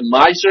it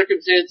my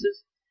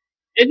circumstances?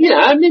 And yeah,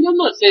 I mean, I'm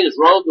not saying it's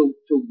wrong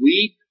to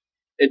weep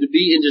and to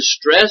be in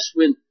distress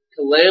when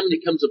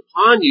calamity comes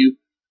upon you,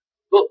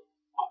 but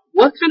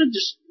what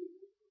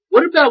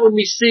about when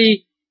we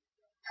see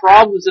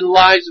problems in the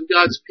lives of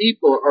God's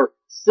people or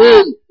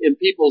sin in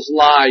people's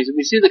lives and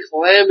we see the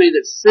calamity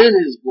that sin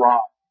has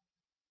brought?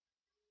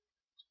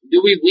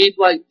 Do we weep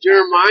like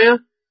Jeremiah?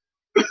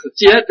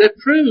 See, that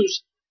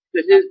proves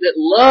that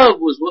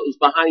love was what was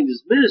behind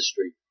his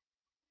ministry.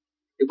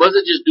 It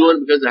wasn't just doing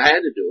it because I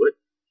had to do it.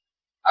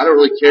 I don't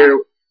really care.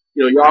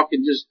 Y'all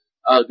can just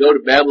go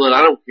to Babylon.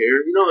 I don't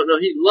care. No,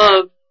 he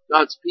loved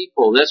God's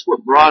people. That's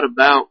what brought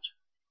about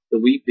the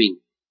weeping.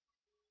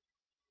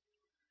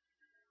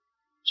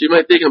 So you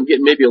might think I'm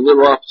getting maybe a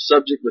little off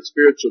subject with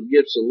spiritual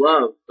gifts of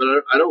love, but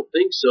I don't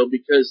think so,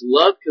 because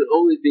love can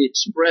only be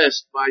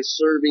expressed by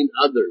serving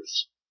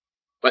others,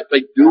 by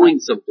doing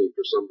something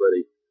for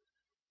somebody.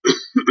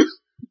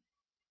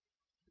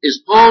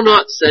 Is Paul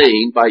not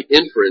saying by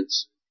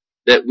inference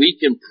that we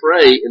can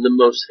pray in the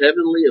most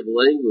heavenly of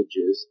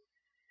languages,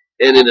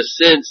 and in a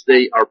sense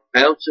they are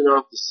bouncing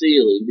off the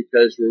ceiling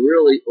because we're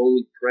really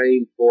only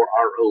praying for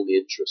our own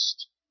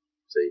interest?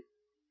 See?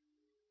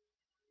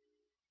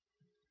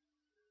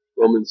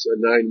 Romans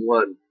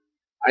 9:1.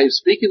 I am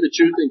speaking the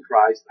truth in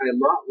Christ. I am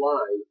not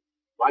lying.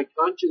 My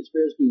conscience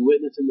bears me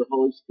witness in the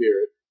Holy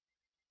Spirit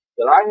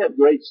that I have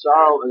great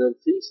sorrow and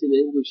unceasing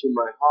anguish in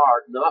my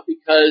heart, not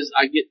because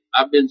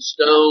I've been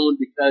stoned,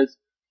 because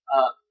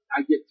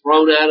I get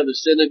thrown out of the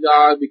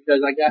synagogue,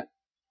 because I got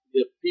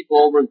people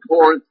over in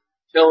Corinth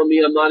telling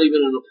me I'm not even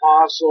an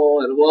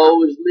apostle, and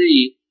woe is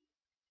me.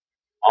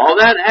 All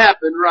that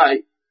happened,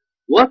 right?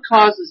 What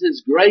causes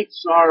his great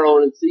sorrow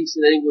and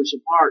unceasing anguish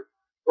of heart?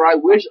 For I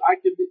wish I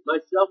could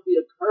myself be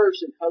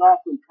accursed and cut off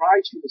from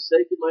Christ for the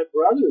sake of my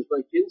brothers,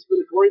 my kinsmen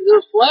according to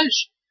their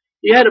flesh.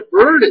 He had a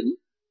burden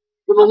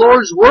for the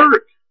Lord's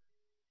work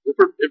and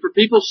for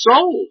people's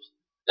souls.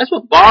 That's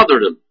what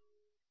bothered him.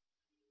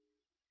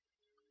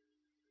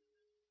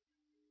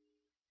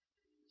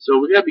 So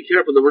we gotta be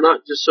careful that we're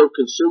not just so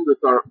consumed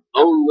with our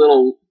own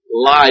little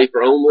life,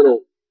 our own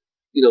little,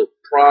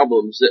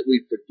 problems that we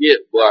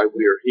forget why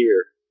we are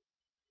here.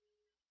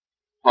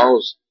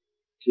 Paul's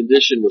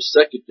condition was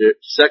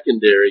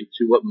secondary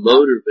to what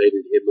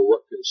motivated him and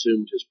what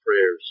consumed his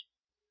prayers.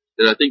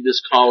 And I think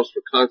this calls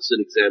for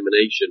constant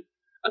examination.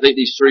 I think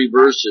these 3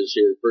 verses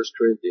here in 1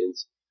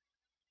 Corinthians,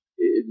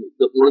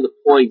 one of the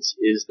points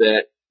is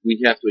that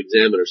we have to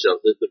examine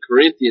ourselves, that the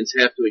Corinthians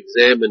have to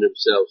examine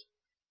themselves.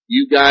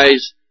 You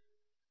guys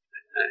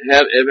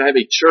have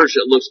a church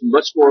that looks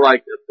much more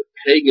like the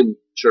pagan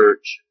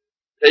church,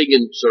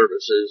 pagan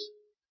services.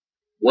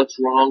 What's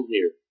wrong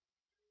here?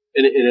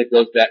 And it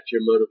goes back to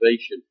your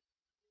motivation.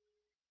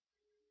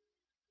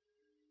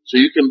 So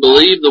you can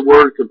believe the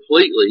word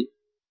completely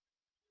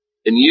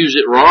and use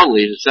it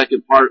wrongly. The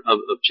second part of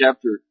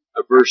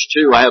verse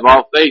 2, I have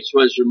all faith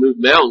so as to remove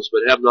mountains,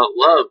 but have not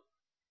love.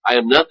 I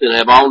have nothing. I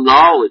have all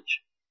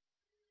knowledge.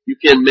 You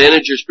can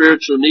manage your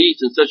spiritual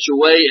needs in such a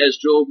way as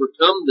to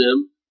overcome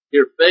them,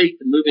 your faith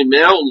in moving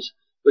mountains,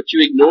 but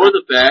you ignore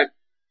the fact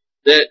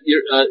that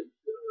you're,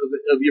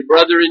 of your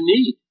brother in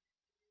need.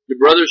 Your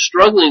brother's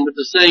struggling with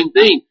the same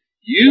thing.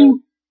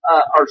 You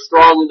are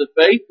strong in the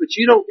faith, but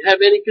you don't have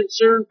any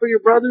concern for your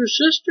brother or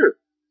sister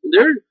and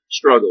their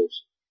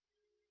struggles.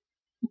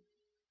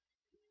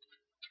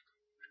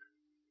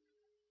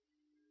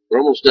 We're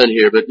almost done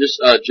here, but this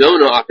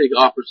Jonah, I think,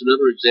 offers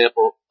another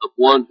example of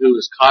one who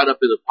is caught up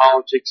in the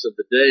politics of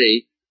the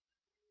day,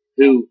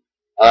 who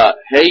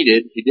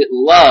hated, he didn't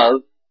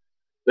love,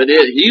 but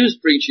he was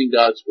preaching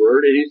God's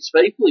word, and he was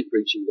faithfully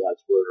preaching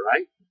God's word,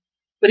 right?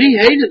 But he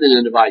hated the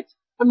Ninevites.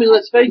 I mean,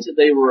 let's face it,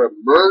 they were a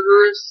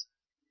murderous,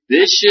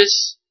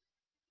 vicious,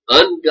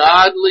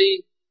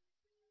 ungodly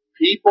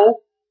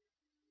people.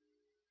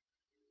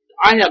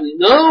 I have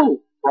no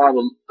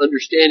problem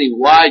understanding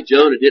why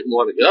Jonah didn't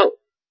want to go.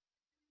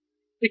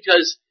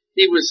 Because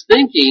he was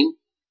thinking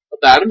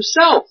about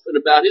himself and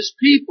about his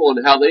people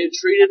and how they had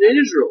treated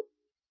Israel.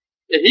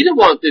 And he didn't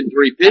want them to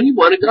repent. He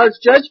wanted God's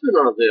judgment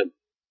on them.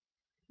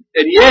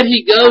 And yet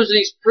he goes and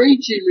he's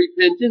preaching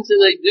repentance,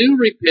 and they do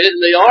repent,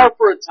 and they are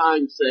for a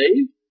time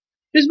saved.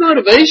 His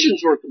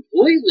motivations were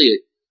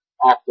completely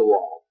off the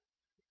wall.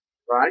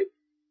 Right?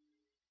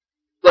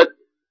 But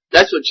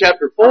that's what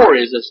chapter 4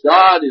 is, as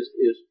God is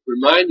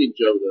reminding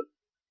Jonah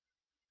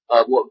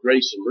of what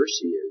grace and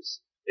mercy is,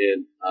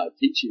 and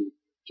teaching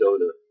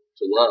Jonah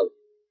to love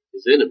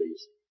his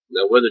enemies.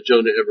 Now, whether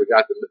Jonah ever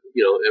got to,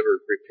 ever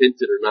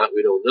repented or not,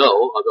 we don't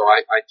know. Although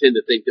I tend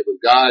to think that when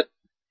God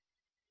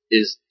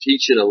is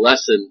teaching a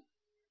lesson,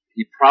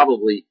 it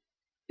probably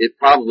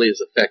is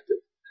effective.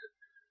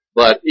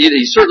 But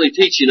he's certainly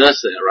teaching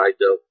us that, right,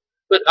 though.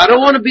 But I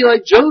don't want to be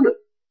like Jonah,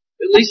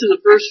 at least in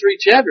the first 3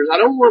 chapters. I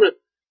don't want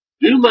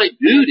to do my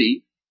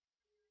duty,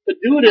 but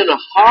do it in a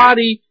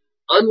haughty,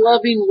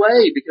 unloving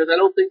way, because I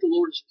don't think the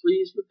Lord is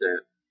pleased with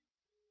that.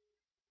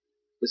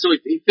 And so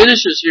he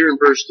finishes here in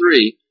verse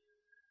 3,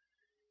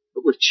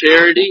 but with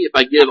charity, if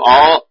I give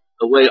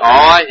away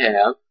all I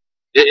have,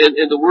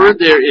 and the word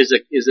there is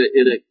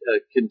in a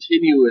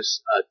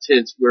continuous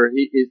tense where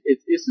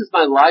this is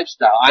my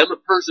lifestyle. I'm a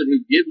person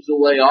who gives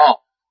away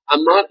all.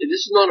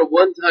 This is not a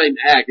one-time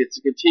act. It's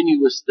a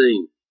continuous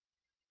thing.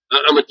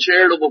 I'm a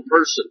charitable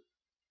person.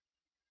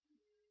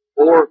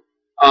 Or,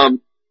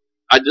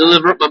 I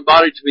deliver up my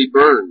body to be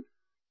burned.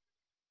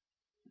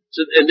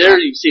 So, and there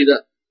you see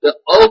the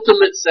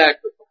ultimate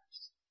sacrifice.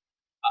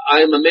 I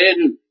am a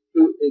man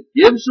who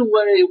gives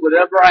away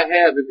whatever I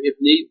have if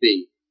need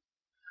be.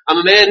 I'm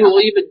a man who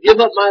will even give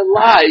up my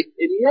life,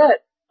 and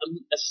yet,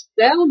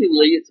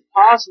 astoundingly, it's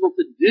possible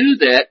to do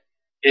that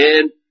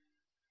and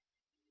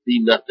be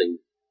nothing,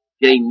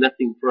 gain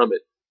nothing from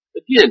it.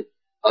 Again,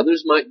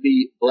 others might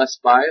be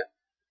blessed by it.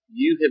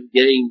 You have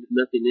gained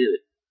nothing in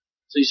it.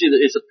 So you see that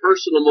it's a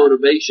personal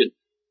motivation.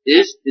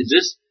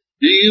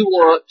 Do you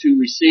want to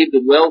receive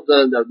the well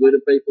done, thou good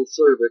and faithful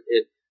servant,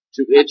 and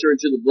to enter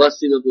into the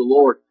blessing of the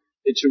Lord,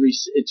 and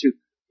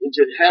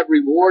to have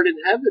reward in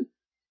heaven?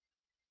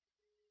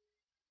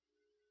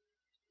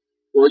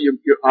 Well,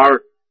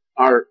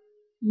 our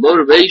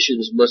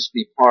motivations must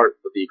be part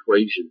of the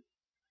equation.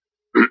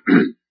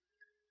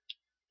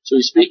 So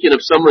he's speaking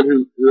of someone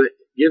who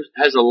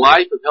has a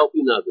life of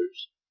helping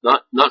others,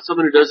 not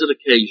someone who does it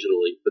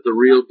occasionally, but the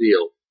real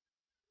deal.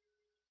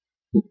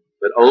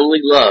 But only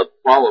love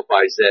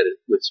qualifies that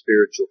with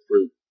spiritual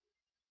fruit.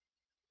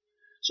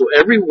 So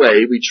every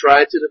way we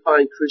try to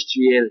define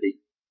Christianity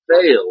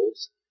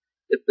fails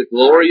if the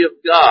glory of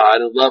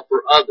God and love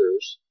for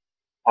others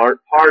aren't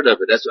part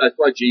of it. That's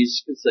why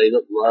Jesus can say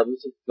that love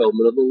is a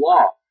fulfillment of the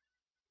law.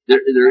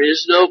 There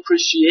is no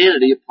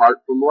Christianity apart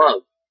from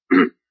love.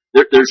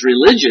 There's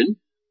religion,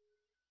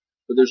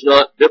 but there's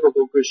not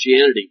biblical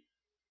Christianity.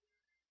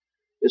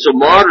 And so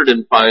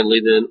martyrdom, finally,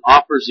 then,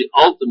 offers the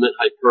ultimate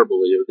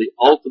hyperbole, or the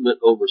ultimate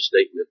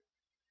overstatement.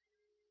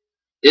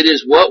 It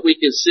is what we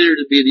consider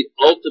to be the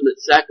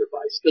ultimate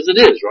sacrifice, because it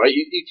is, right?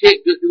 You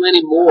can't do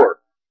any more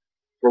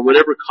for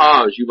whatever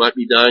cause you might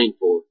be dying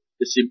for.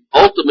 It's the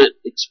ultimate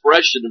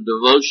expression of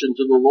devotion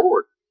to the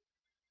Lord.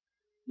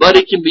 but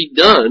it can be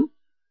done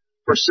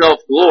for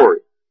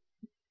self-glory.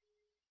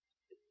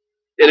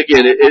 And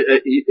again,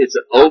 it's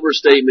an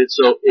overstatement,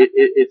 so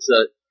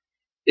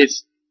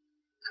it's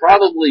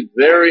probably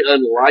very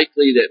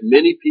unlikely that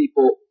many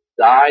people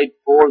died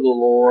for the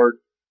Lord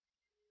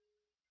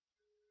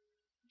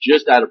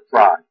just out of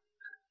pride,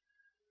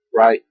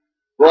 right?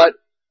 But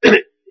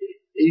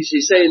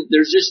he's saying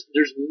there's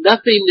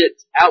nothing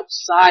that's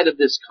outside of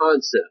this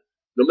concept.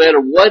 No matter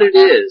what it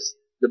is,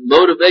 the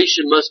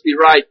motivation must be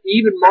right,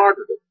 even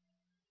martyrdom.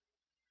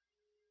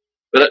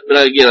 But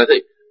again, I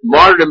think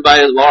martyrdom by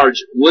and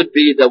large would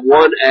be the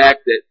one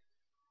act that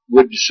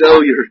would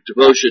show your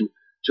devotion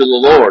to the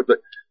Lord. But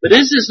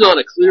is this not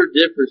a clear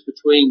difference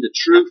between the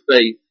true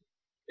faith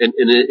and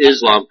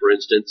Islam, for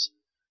instance?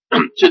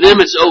 To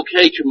them it's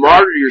okay to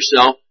martyr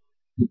yourself,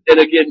 and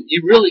again,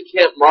 you really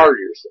can't martyr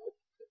yourself.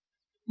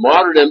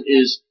 Martyrdom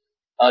is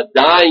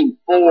dying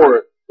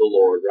for the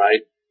Lord,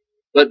 right?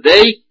 But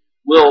they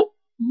will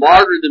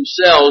martyr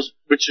themselves,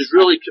 which is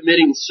really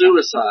committing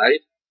suicide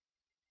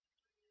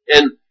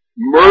and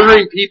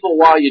murdering people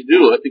while you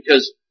do it,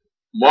 because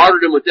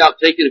martyrdom without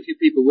taking a few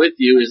people with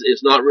you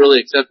is not really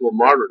acceptable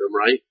martyrdom,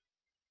 right?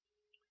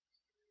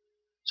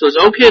 So it's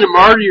okay to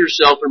martyr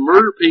yourself and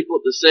murder people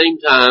at the same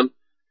time.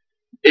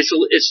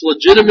 It's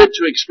legitimate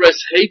to express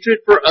hatred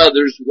for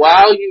others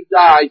while you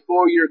die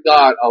for your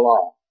God,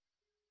 Allah.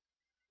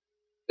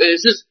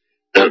 It's just,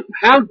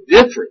 how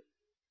different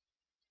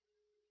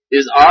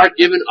is our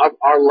giving up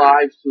our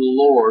lives to the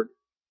Lord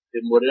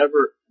in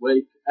whatever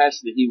way,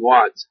 capacity He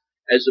wants,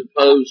 as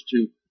opposed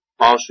to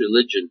false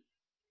religion.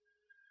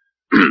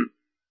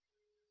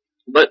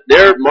 But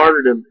their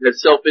martyrdom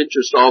has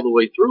self-interest all the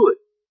way through it.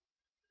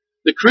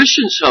 The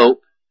Christian's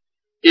hope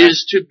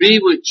is to be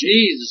with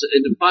Jesus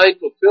and to find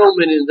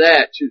fulfillment in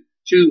that,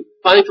 to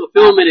find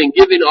fulfillment in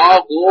giving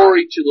all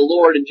glory to the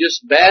Lord and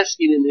just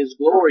basking in His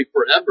glory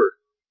forever.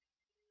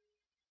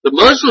 The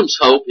Muslim's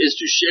hope is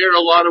to share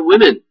a lot of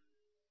women.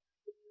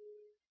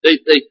 They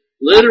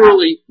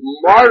literally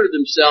martyr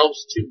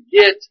themselves to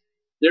get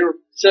their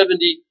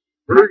 70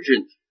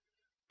 virgins.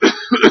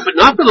 But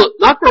not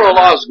for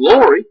Allah's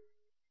glory.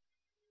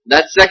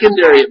 That's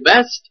secondary at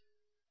best.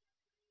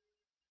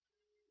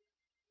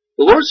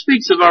 The Lord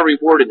speaks of our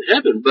reward in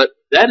heaven, but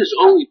that is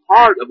only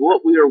part of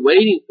what we are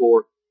waiting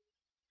for.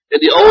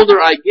 And the older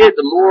I get,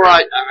 the more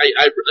I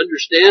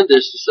understand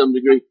this to some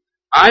degree.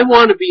 I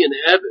want to be in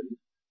heaven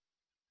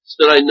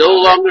so that I no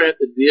longer have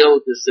to deal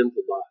with this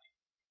sinful body.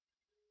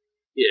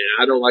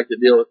 Yeah, I don't like to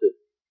deal with the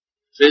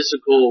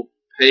physical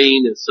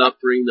pain and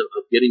suffering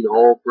of getting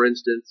old, for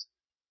instance.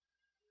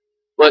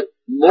 But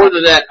more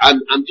than that,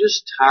 I'm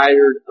just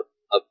tired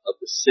of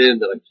the sin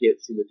that I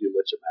can't seem to do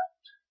much about.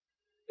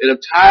 And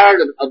I'm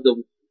tired of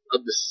the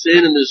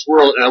sin in this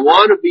world, and I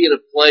want to be in a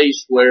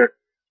place where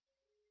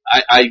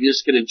I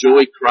just can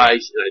enjoy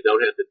Christ and I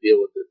don't have to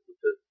deal with the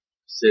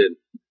sin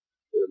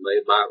in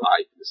my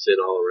life and the sin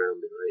all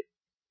around me, right?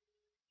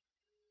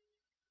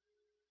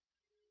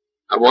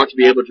 I want to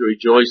be able to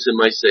rejoice in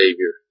my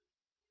Savior,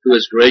 who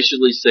has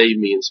graciously saved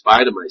me in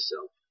spite of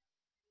myself.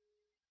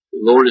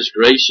 The Lord is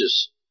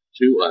gracious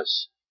to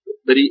us,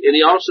 but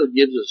He also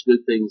gives us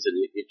good things in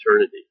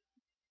eternity.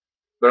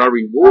 But our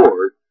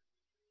reward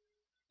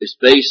is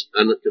based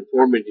on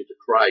conformity to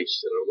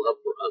Christ and our love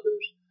for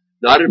others,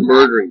 not in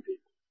murdering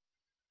people,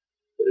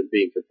 but in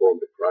being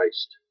conformed to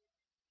Christ.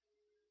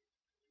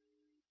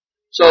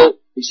 So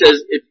he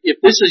says,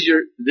 if this is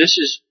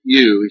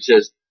you,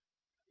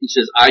 he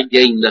says, I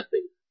gain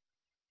nothing.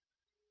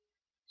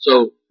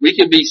 So we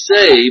can be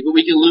saved, but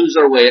we can lose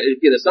our way.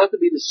 Again, it's not to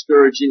be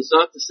discouraging. It's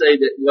not to say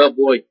that, well,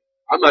 boy,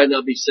 I might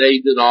not be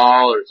saved at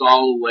all, or it's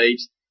all a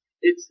waste.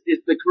 It's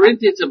the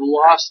Corinthians have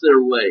lost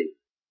their way.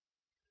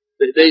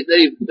 They're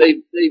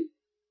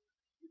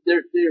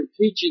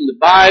teaching the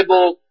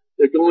Bible.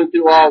 They're going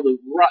through all the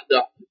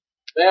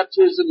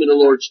baptism and the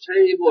Lord's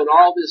table and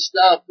all this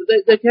stuff, but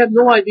they have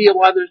no idea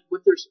why.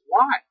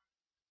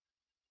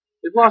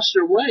 They've lost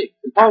their way.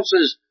 And Paul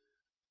says,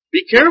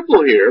 be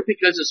careful here,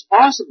 because it's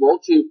possible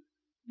to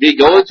be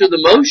going through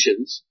the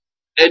motions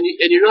and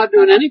you're not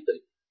doing anything.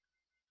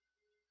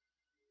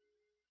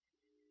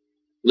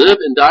 Live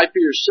and die for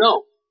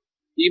yourself,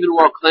 even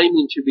while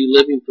claiming to be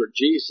living for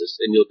Jesus,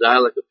 and you'll die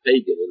like a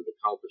pagan and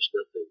accomplish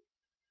nothing.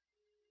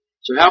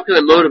 So how can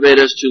I motivate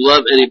us to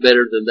love any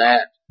better than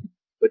that,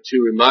 but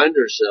to remind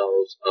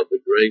ourselves of the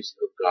grace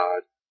of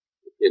God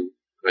in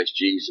Christ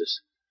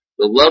Jesus?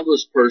 The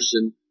loveless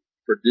person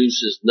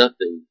produces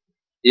nothing,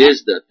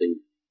 is nothing,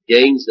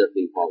 gains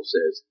nothing, Paul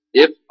says.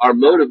 If our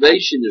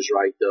motivation is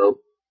right, though,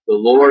 the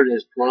Lord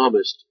has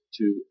promised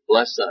to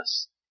bless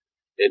us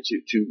and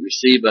to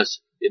receive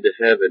us into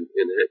heaven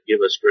and give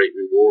us great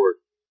reward.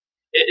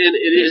 And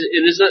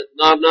it is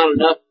not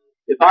enough.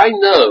 If I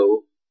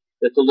know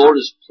that the Lord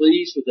is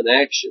pleased with an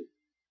action,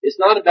 it's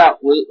not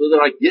about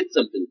whether I get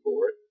something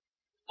for it.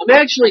 I'm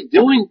actually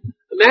giving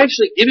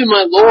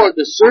my Lord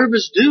the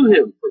service due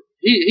Him.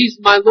 He's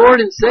my Lord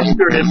and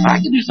Savior, and if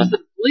I can do something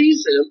to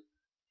please Him,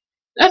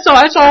 that's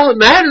all that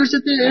matters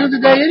at the end of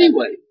the day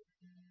anyway.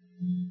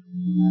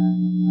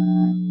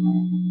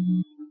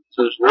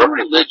 So there's no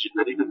religion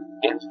that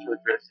even begins to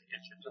address the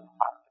issues of the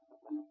heart.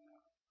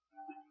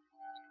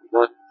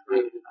 What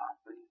created our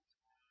faith.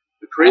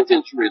 The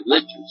Corinthians were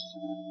religious,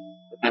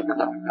 but they were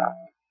not God.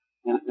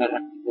 And at the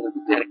end of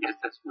the day, I guess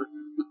that's what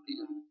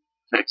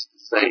the text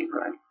is saying,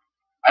 right?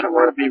 I don't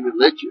want to be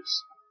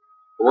religious.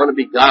 I want to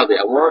be godly.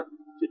 I want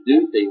to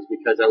do things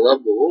because I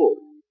love the Lord.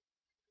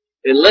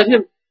 And let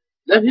Him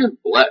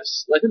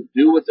bless. Let Him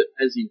do with it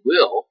as He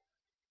will.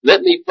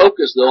 Let me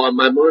focus, though, on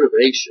my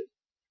motivation.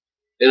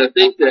 And I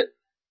think that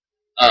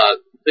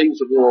things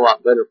will go a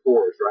lot better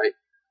for us, right?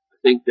 I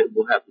think that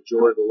we'll have the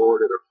joy of the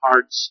Lord in our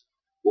hearts.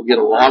 We'll get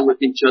along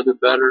with each other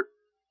better.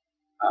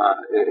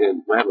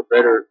 And we'll have a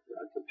better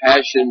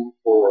compassion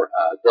for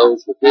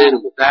those within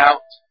and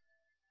without.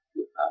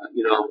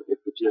 If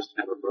we just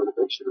have a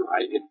motivation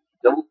right. And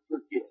don't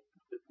forget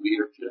that we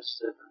are just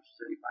sinners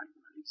saved by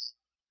grace.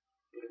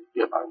 And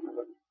give our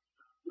Lord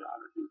the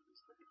honor due to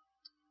His name.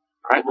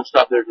 All right, we'll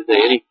stop there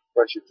today. Any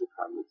questions or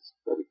comments?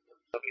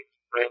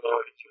 Pray,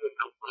 Lord, that you would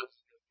help us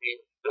to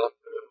be built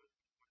through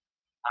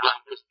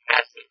this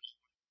passage.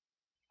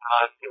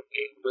 That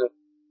we would,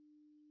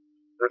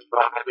 first of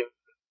all, having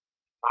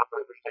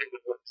proper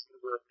understanding of what true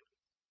love is.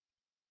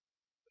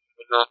 We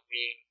would not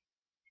be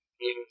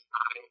confused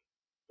by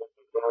what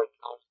the Lord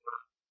tells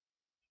us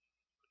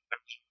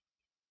perfection.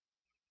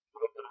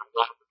 Lord, that our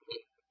love would be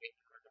to be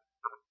turned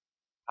from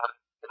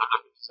God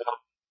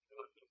Himself,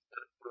 who has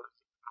done for us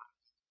in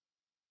Christ.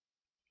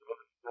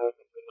 Lord,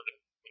 that we would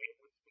be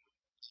able to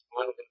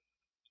display that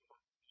to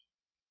us.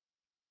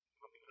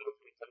 Lord, we know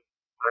we have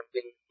our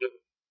things to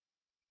do.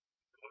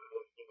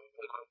 Lord, we know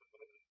that our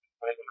love is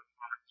by our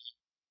hearts.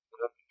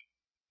 Lord,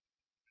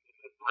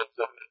 we bless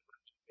us.